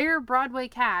entire Broadway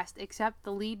cast except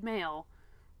the lead male.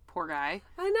 Poor guy.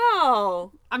 I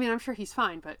know. I mean, I'm sure he's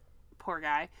fine, but poor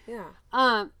guy.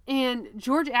 Yeah. And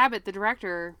George Abbott, the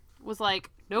director, was like,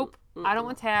 nope, I don't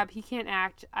want Tab. He can't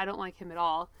act. I don't like him at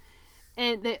all.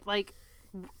 And that, like,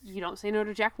 you don't say no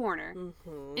to Jack Warner.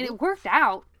 Mm-hmm. And it worked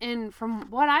out. And from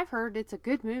what I've heard, it's a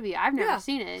good movie. I've never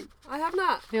seen it. I have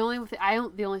not. The only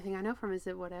thing I know from it is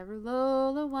that whatever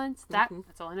Lola wants.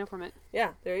 That's all I know from it.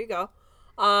 Yeah, there you go.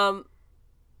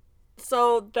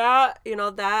 So that,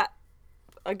 that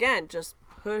again just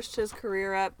pushed his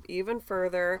career up even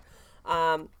further.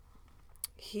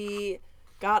 He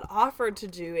got offered to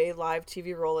do a live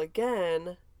TV role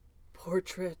again,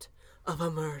 Portrait of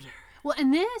a Murder. Well,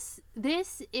 and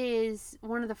this is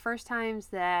one of the first times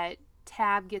that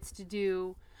Tab gets to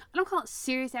do, I don't call it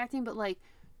serious acting, but like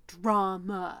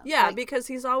drama. Yeah, like, because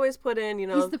he's always put in,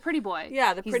 he's the pretty boy.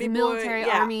 Yeah, the pretty boy. He's the military,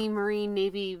 Army, Marine,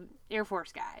 Navy, Air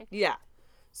Force guy. Yeah.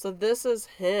 So this is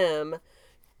him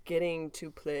getting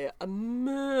to play a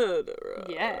murderer.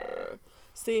 Yeah.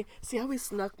 See how we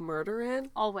snuck murder in?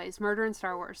 Always. Murder in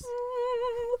Star Wars.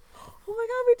 Oh my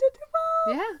god, we did it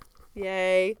well. Yeah.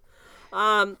 Yay.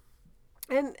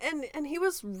 And he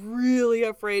was really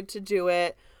afraid to do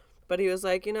it, but he was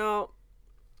like,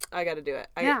 I got to do it.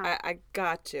 I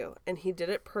got to. And he did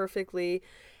it perfectly,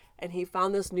 and he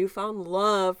found this newfound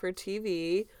love for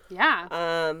TV.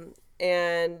 Yeah.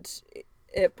 And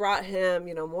it brought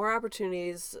him, more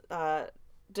opportunities,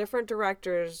 different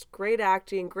directors, great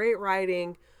acting, great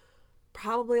writing,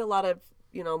 probably a lot of,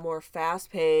 more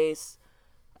fast-paced,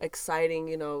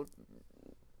 exciting,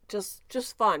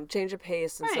 just fun, change of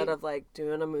pace instead of like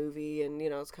doing a movie and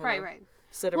it's kind of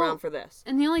sit around for this.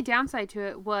 And the only downside to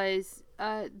it was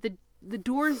the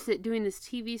doors that doing this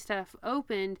TV stuff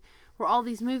opened were all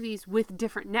these movies with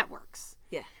different networks.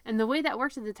 Yeah. And the way that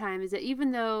worked at the time is that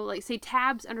even though, like, say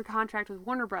Tab's under contract with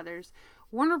Warner Brothers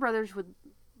would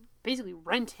basically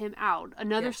rent him out.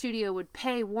 Another studio would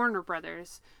pay Warner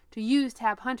Brothers to use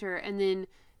Tab Hunter, and then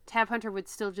Tab Hunter would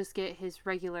still just get his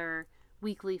regular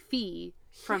weekly fee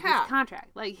from his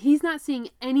contract. Like, he's not seeing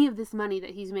any of this money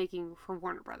that he's making from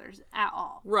Warner Brothers at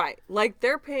all. Right. Like,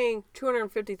 they're paying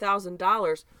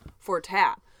 $250,000 for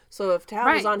Tab. So if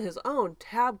Tab was on his own,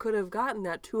 Tab could have gotten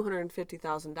that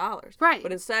 $250,000. Right.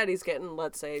 But instead, he's getting,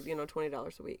 let's say,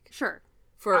 $20 a week. Sure.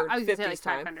 For I was 50's gonna say like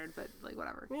time. 500, but like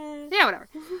whatever. Yeah, whatever.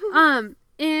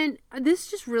 And this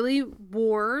just really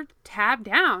wore Tab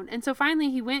down. And so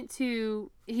finally he went to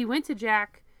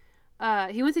Jack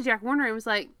Warner and was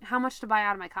like, how much to buy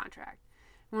out of my contract?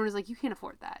 And Warner's like, you can't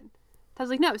afford that. I was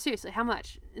like, no, seriously, how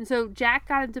much? And so Jack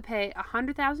got him to pay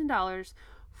 $100,000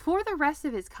 for the rest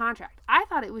of his contract. I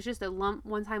thought it was just a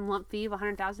one-time lump fee of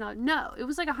 $100,000. No, it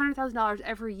was like $100,000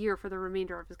 every year for the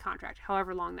remainder of his contract,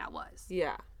 however long that was.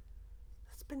 Yeah.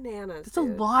 That's bananas. That's a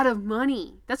lot of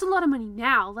money. That's a lot of money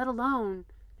now, let alone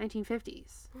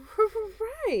 1950s.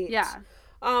 Right. Yeah.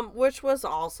 Which was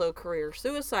also career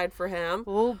suicide for him.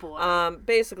 Oh, boy.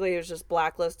 Basically, he was just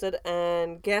blacklisted,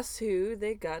 and guess who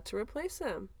they got to replace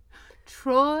him?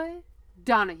 Troy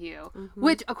Donahue,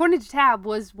 which, according to Tab,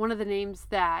 was one of the names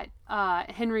that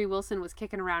Henry Wilson was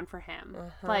kicking around for him.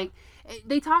 Like,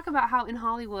 they talk about how in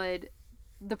Hollywood,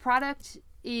 the product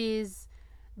is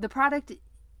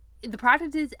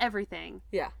everything.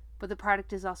 Yeah. But the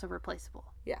product is also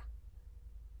replaceable. Yeah.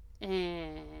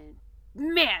 And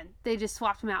man, they just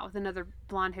swapped him out with another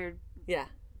blonde-haired,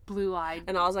 blue-eyed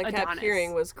And all I kept Adonis.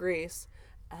 hearing was Grease.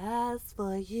 As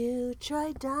for you,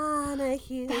 Troy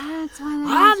Donahue, That's what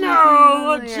I know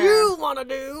what you want to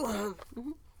do.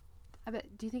 I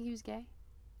bet. Do you think he was gay?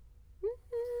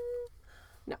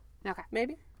 No. Okay.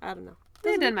 Maybe. I don't know.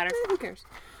 It doesn't matter. Who cares?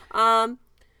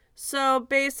 So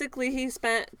basically,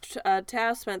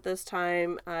 Tab spent this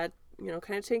time, kind of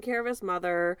taking care of his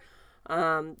mother,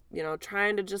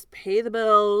 trying to just pay the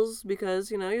bills because,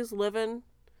 he was living.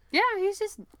 Yeah, he's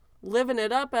just living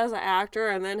it up as an actor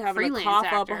and then having to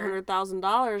cough up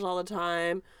 $100,000 all the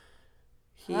time.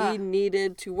 He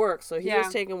needed to work. So he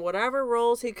was taking whatever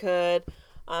roles he could.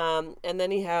 And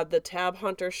then he had the Tab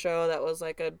Hunter show that was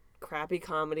like a crappy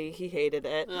comedy. He hated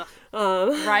it.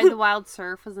 Ride the Wild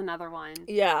Surf was another one.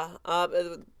 Yeah.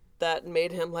 That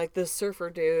made him like this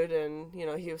surfer dude, and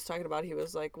he was talking about he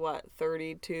was like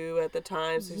 32 at the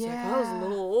time, so he's like, I was a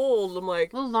little old. I'm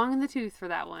like, a little long in the tooth for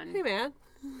that one. Hey man.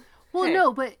 Well, Hey.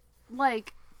 no, but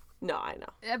like, No, I know.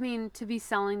 I mean, to be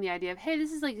selling the idea of, hey,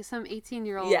 this is like some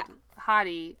 18-year-old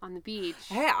hottie on the beach.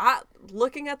 Hey,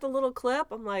 looking at the little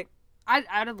clip, I'm like, I'd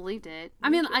have believed it. I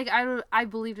mean, I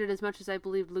believed it as much as I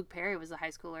believed Luke Perry was a high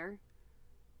schooler.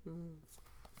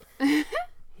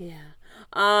 Yeah.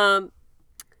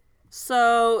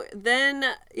 So then,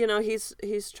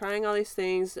 he's trying all these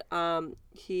things.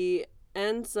 He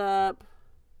ends up.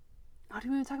 Oh, do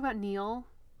we want to talk about Neil?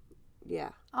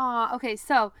 Yeah. Okay.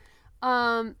 So,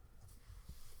 Tab's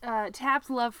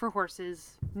love for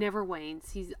horses never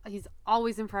wanes. He's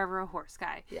always and forever a horse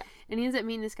guy. Yeah. And he ends up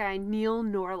meeting this guy, Neil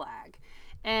Norlag.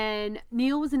 And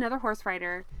Neil was another horse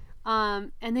rider.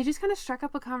 And they just kind of struck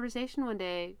up a conversation one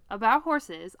day about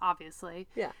horses, obviously.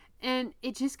 Yeah. And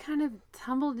it just kind of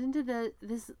tumbled into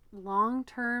this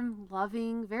long-term,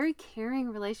 loving, very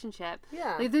caring relationship.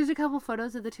 Yeah. Like, there's a couple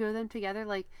photos of the two of them together.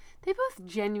 Like, they both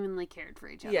genuinely cared for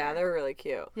each other. Yeah, they were really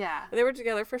cute. Yeah. And they were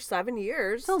together for 7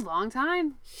 years. It's a long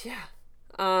time. Yeah.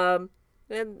 And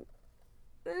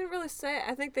they didn't really say.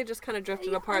 I think they just kind of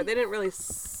drifted apart. They didn't really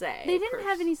say. They didn't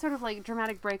have any sort of like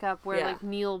dramatic breakup where Yeah. like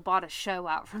Neil bought a show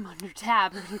out from under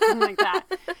Tab or anything like that.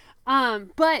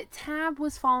 But Tab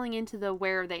was falling into the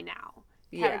where are they now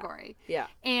category. Yeah.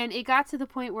 And it got to the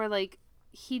point where like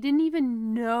he didn't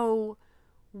even know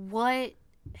what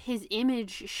his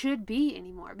image should be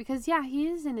anymore, because he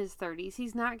is in his 30s.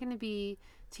 He's not going to be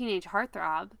teenage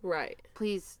heartthrob. Right.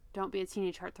 Please don't be a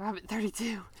teenage heartthrob at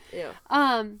 32. Yeah.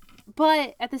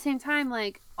 But at the same time,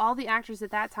 like, all the actors at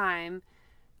that time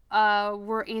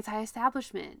were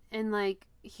anti-establishment. And, like,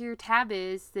 here Tab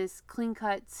is, this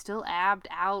clean-cut, still abbed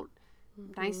out,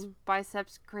 nice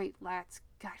biceps, great lats.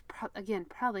 God,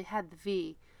 probably had the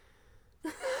V.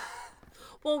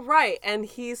 Well, right. And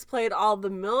he's played all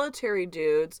the military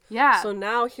dudes. Yeah. So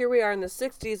now here we are in the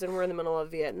 60s and we're in the middle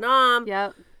of Vietnam.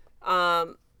 Yep.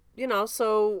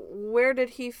 So where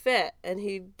did he fit? And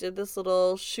he did this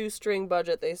little shoestring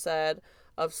budget, they said,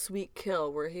 of Sweet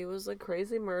Kill, where he was a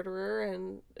crazy murderer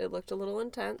and it looked a little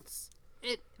intense.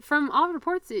 From all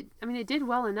reports, it did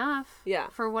well enough. Yeah.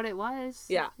 For what it was.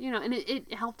 Yeah. And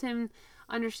it helped him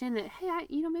understand that, hey,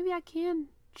 maybe I can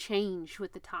change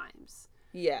with the times.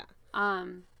 Yeah.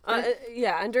 Um, and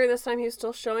during this time he was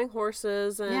still showing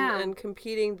horses and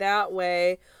competing that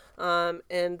way.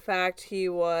 In fact, he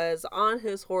was on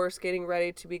his horse getting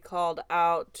ready to be called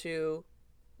out to,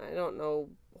 I don't know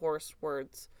horse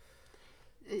words,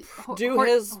 do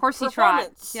his horsey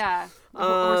performance. Trot. Yeah,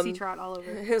 horsey trot all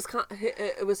over.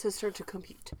 It was his turn to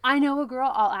compete. I know a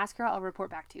girl. I'll ask her. I'll report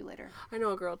back to you later. I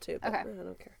know a girl too. But Okay. I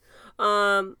don't care.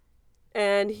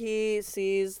 And he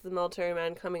sees the military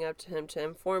man coming up to him to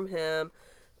inform him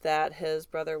that his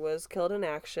brother was killed in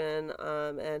action,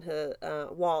 and his,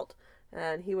 Walt,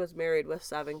 and he was married with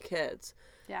 7 kids.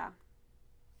 Yeah.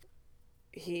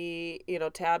 He,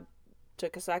 Tab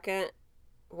took a second,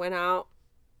 went out,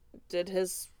 did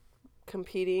his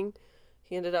competing.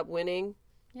 He ended up winning.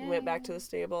 He went back to the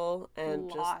stable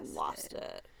and just lost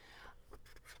it.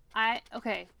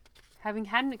 Having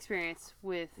had an experience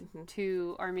with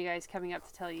 2 Army guys coming up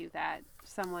to tell you that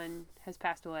someone has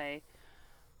passed away,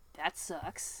 that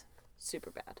sucks.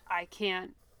 Super bad. I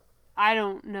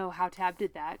don't know how Tab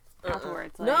did that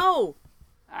afterwards. Like, no!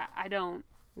 I don't.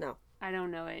 No. I don't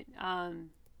know it.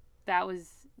 There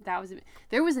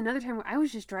was another time where I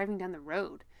was just driving down the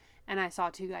road and I saw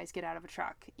 2 guys get out of a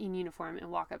truck in uniform and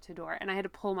walk up to a door, and I had to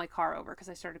pull my car over because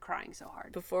I started crying so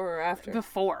hard. Before or after?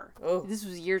 Before. Oh. This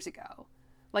was years ago.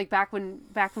 Like back when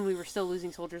we were still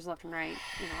losing soldiers left and right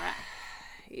in Iraq.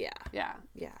 Yeah. Yeah.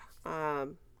 Yeah.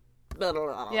 Blah, blah,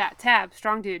 blah. Yeah, Tab,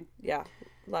 strong dude. Yeah.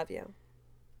 Love you.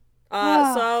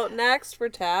 So next for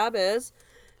Tab is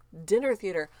dinner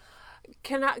theater.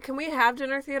 Can we have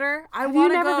dinner theater? Have you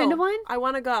never been to one? I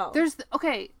want to go. There's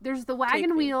the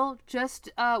Wagon Wheel just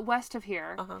west of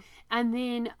here. Uh-huh. And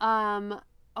then I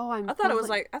thought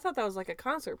that was like a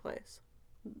concert place.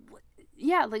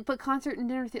 Yeah, like, but concert and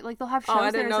dinner theater, like, they'll have shows. Oh, I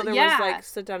didn't know there was, like,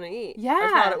 sit down and eat. Yeah.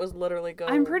 I thought it was literally go.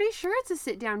 I'm pretty sure it's a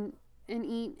sit down and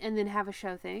eat and then have a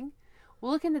show thing.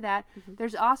 We'll look into that. Mm-hmm.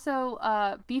 There's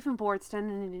also Beef and Boards done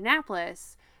in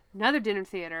Indianapolis, another dinner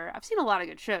theater. I've seen a lot of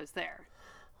good shows there.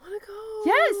 Want to go?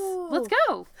 Yes, let's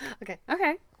go. Okay.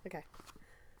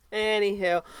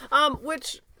 Anywho,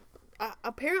 which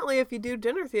apparently, if you do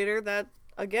dinner theater,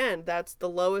 that's the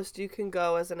lowest you can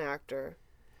go as an actor.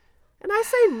 And I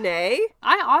say nay.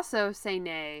 I also say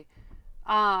nay.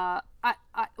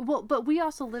 But we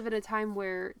also live at a time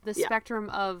where the spectrum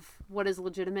of what is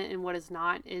legitimate and what is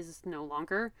not is no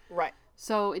longer. Right.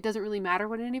 So it doesn't really matter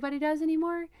what anybody does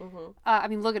anymore. Mm-hmm. I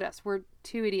mean, look at us. We're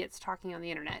two idiots talking on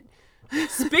the internet.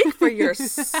 Speak for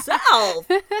yourself.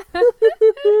 But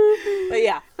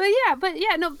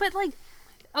like,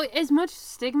 as much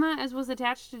stigma as was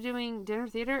attached to doing dinner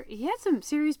theater, he had some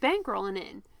serious bankrolling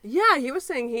in. Yeah, he was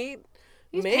saying he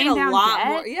made paying a down lot debt.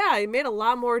 more. Yeah, he made a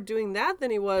lot more doing that than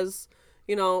he was,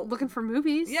 Looking for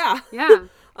movies. Yeah. Yeah.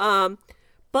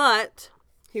 But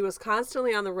he was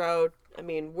constantly on the road. I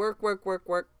mean, work. Okay,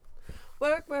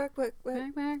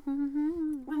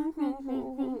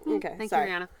 Thank sorry.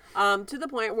 you, Rihanna. To the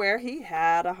point where he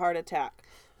had a heart attack.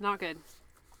 Not good.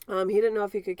 He didn't know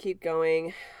if he could keep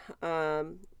going.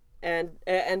 And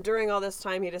during all this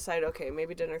time, he decided, okay,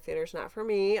 maybe dinner theater's not for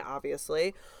me,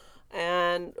 obviously.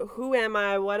 And who am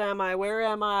I? What am I? Where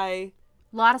am I?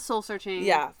 A lot of soul searching.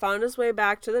 Yeah, found his way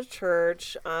back to the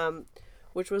church,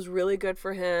 which was really good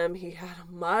for him. He had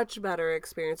a much better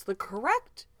experience, the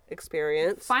correct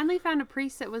experience. Finally found a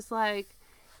priest that was like,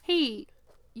 hey,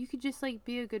 you could just, like,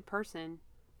 be a good person.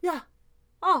 Yeah.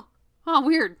 Oh,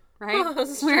 weird, right?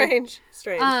 Strange.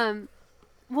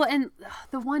 Well, and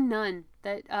the one nun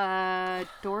that,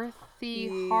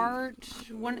 Dorothy Hart,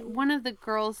 one of the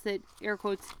girls that, air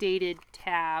quotes, dated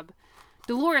Tab,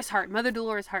 Dolores Hart, Mother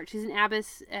Dolores Hart. She's an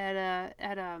abbess at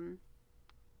an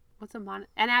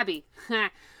abbey.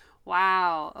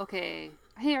 Wow. Okay.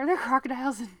 Hey, are there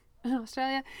crocodiles in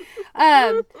Australia?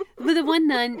 But the one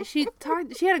nun, she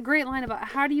had a great line about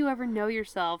how do you ever know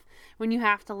yourself when you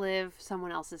have to live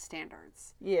someone else's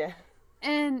standards. Yeah.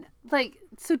 And, like,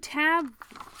 so Tab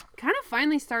kind of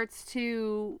finally starts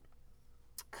to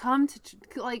come to,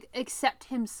 like, accept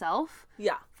himself.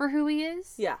 Yeah. For who he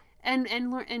is. Yeah. And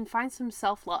learn and find some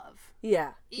self-love.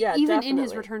 Yeah. Yeah, even definitely. in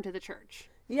his return to the church.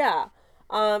 Yeah.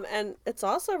 And it's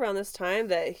also around this time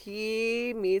that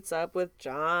he meets up with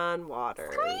John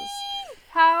Waters.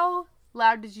 How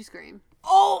loud did you scream?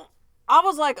 Oh, I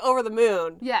was like over the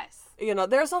moon. Yes.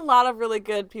 There's a lot of really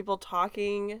good people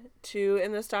talking too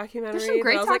in this documentary. There's some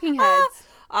great I was talking like,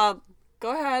 heads.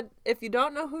 Go ahead. If you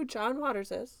don't know who John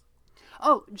Waters is.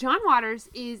 Oh, John Waters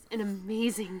is an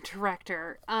amazing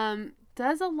director.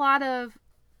 Does a lot of,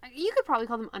 you could probably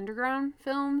call them underground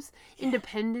films,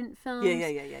 independent films.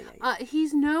 Yeah.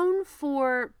 He's known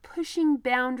for pushing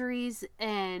boundaries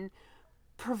and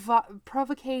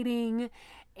provocating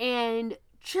and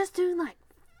just doing, like,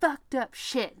 fucked up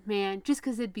shit, man, just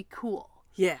because it'd be cool.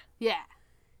 Yeah. Yeah.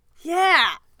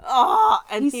 Oh,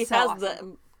 and He's he so has awesome.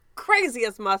 the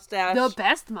craziest mustache. The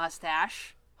best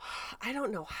mustache. I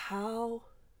don't know how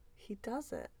he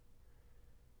does it.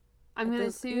 I'm going to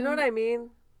assume. You know what I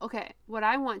mean? Okay, what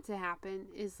I want to happen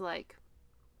is, like,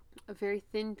 a very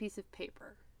thin piece of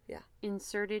paper. Yeah.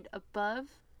 Inserted above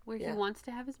where he Yeah. wants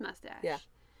to have his mustache. Yeah.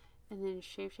 And then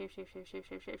shave.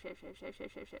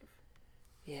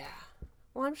 Yeah.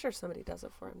 Well, I'm sure somebody does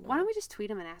it for him now. Why don't we just tweet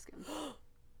him and ask him?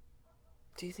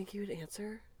 Do you think he would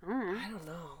answer? I I don't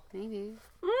know. Maybe.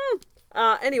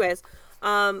 Anyways,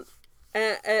 and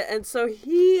so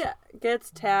he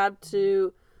gets Tab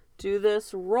to do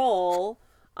this role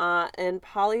in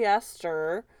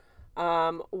Polyester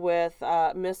with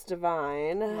Miss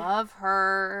Divine. Love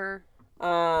her.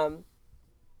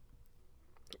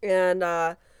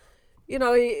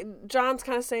 John's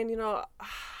kind of saying,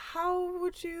 how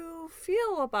would you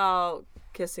feel about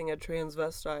kissing a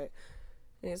transvestite?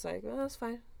 And he's like, well, that's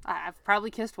fine. I've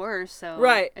probably kissed worse, so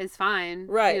Right. it's fine.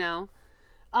 Right.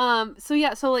 So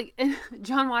like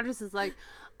John Waters is like,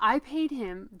 I paid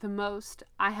him the most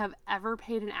I have ever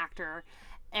paid an actor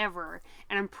ever,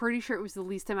 and I'm pretty sure it was the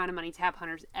least amount of money Tab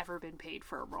Hunter's ever been paid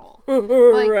for a role.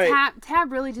 Like Right.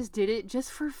 Tab really just did it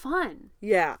just for fun.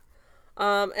 Yeah.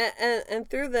 And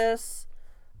through this,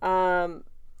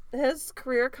 his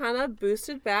career kind of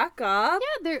boosted back up.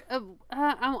 Yeah,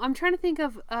 I'm trying to think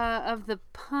of the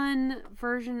pun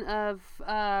version of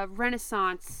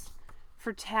Renaissance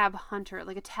for Tab Hunter,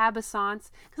 like a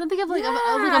Tabissance. Because I'm thinking of like a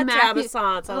Matthew,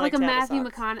 Tabissance. I like a Matthew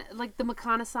Tabissance. McConaughey, like the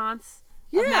McConaissance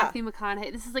Yeah. of Matthew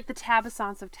McConaughey. This is like the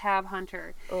Tabissance of Tab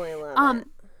Hunter. Oh, I love it.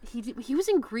 He was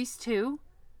in Grease too.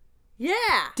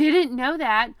 Yeah. Didn't know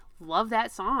that. Love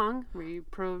that song.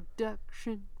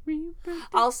 Reproduction.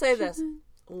 I'll say this.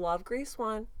 Love Grease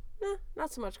 1.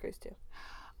 Not so much Grease 2.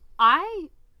 I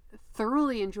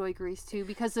thoroughly enjoy Grease 2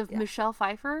 because of Michelle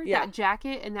Pfeiffer, Yeah. that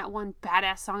jacket, and that one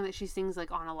badass song that she sings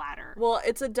like on a ladder. Well,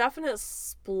 it's a definite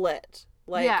split.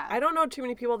 Like, Yeah. I don't know too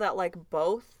many people that like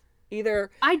both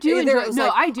Either I do either enjoy. it was No,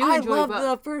 like, I do enjoy. I love both.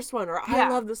 the first one, or Yeah. I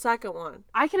love the second one.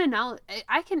 I can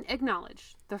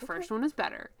acknowledge the first one is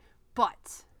better,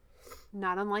 but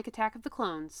not unlike Attack of the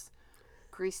Clones,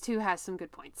 Grease 2 has some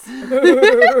good points.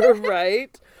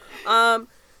 Right.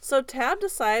 So Tab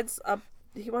decides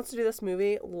he wants to do this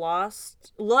movie,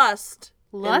 Lust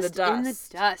in the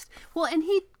Dust. Well, and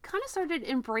he kind of started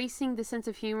embracing the sense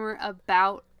of humor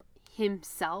about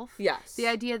himself. Yes. The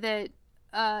idea that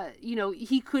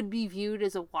he could be viewed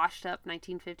as a washed up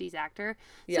 1950s actor.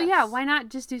 So Yes. yeah, why not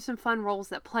just do some fun roles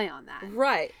that play on that?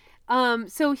 Right.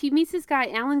 So he meets this guy,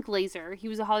 Alan Glazer. He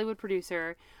was a Hollywood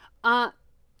producer.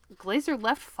 Glazer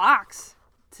left Fox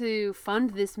to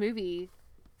fund this movie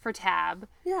for Tab.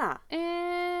 Yeah.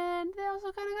 And they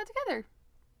also kind of got together.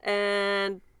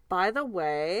 And by the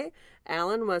way,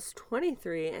 Alan was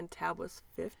 23 and Tab was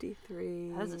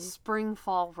 53. That is a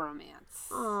spring-fall romance.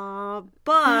 Aw, They're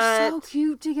but so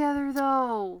cute together,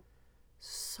 though.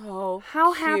 so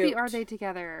How happy cute. are they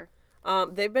together?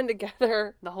 They've been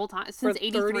together The whole time? for Since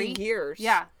 83? 30 years.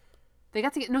 Yeah. They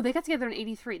got together in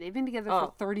 83. They've been together Oh.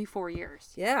 for 34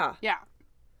 years. Yeah. Yeah.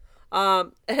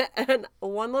 And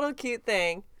one little cute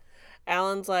thing,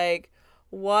 Alan's like,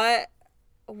 what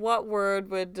word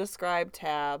would describe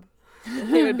Tab? And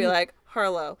he would be like,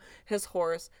 Harlow, his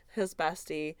horse, his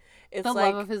bestie. It's The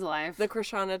like love of his life. the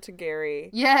Krishana to Gary.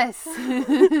 Yes.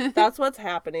 That's what's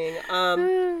happening.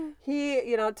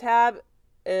 Tab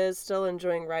is still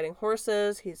enjoying riding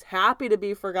horses. He's happy to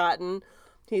be forgotten.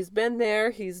 He's been there.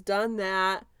 He's done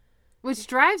that. Which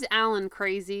drives Alan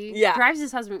crazy. Yeah. Drives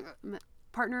his husband,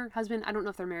 I don't know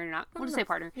if they're married or not. We'll just say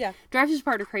partner. Yeah. Drives his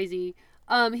partner crazy.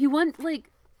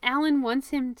 Alan wants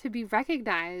him to be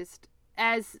recognized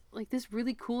as like this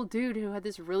really cool dude who had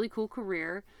this really cool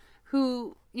career,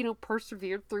 who,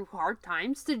 persevered through hard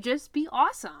times to just be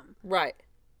awesome. Right.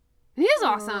 He is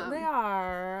awesome. They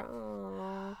are.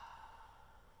 Aww.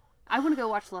 I want to go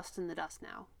watch Lust in the Dust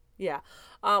now. Yeah.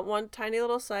 One tiny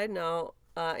little side note,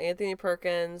 Anthony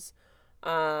Perkins,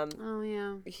 Oh,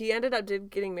 yeah. he ended up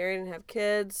getting married and have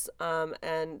kids,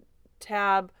 and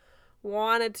Tab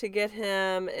wanted to get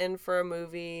him in for a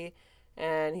movie,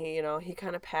 and he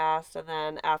kind of passed, and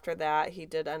then after that he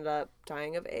did end up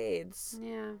dying of AIDS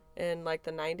Yeah. in like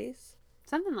the 90s.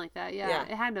 Something like that, yeah. Yeah.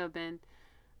 It had to have been.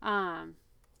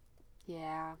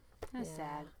 Yeah. That's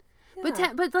sad. Yeah.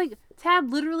 But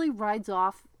Tab literally rides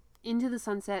off into the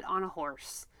sunset on a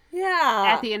horse Yeah.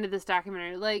 at the end of this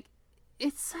documentary. Like,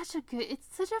 it's such a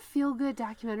feel-good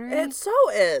documentary. It so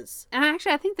is. And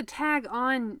actually, I think the tag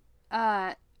on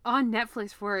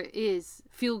Netflix for it is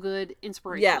feel-good,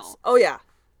 inspirational. Yes. Oh, yeah.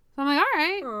 So I'm like, all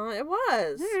right. Oh, it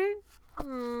was. All right.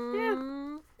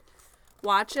 Mm.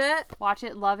 Watch it. Watch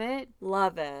it, love it.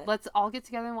 Love it. Let's all get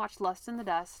together and watch Lust in the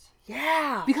Dust.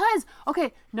 Yeah. Because,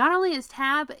 okay, not only is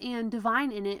Tab and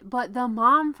Divine in it, but the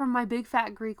mom from My Big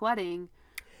Fat Greek Wedding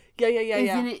Yeah. is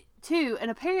in it too.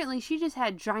 And apparently she just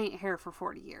had giant hair for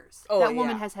 40 years. Oh, that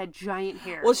woman yeah. has had giant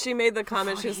hair. Well, she made the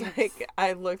comment. 40 She's years. like,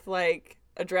 I looked like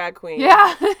a drag queen.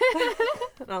 Yeah.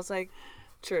 And I was like,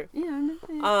 true.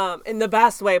 Yeah. In the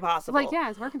best way possible. Like, yeah,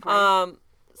 it's working for you.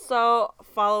 So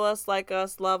follow us, like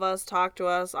us, love us, talk to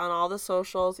us on all the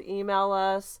socials, email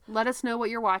us, Let us know what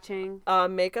you're watching.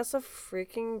 make us a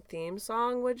freaking theme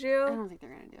song, would I you? don't think they're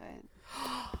going to do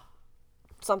it.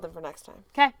 Something for next time.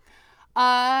 Okay.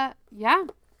 Yeah.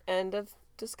 End of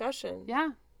discussion. Yeah.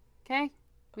 Okay.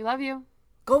 We love you.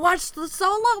 Go watch the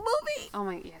Solo movie. Oh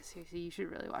my, yeah, seriously, you should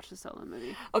really watch the Solo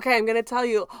movie. Okay, I'm going to tell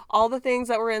you all the things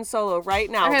that were in Solo right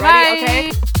now. Okay, Ready? bye.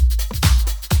 Okay.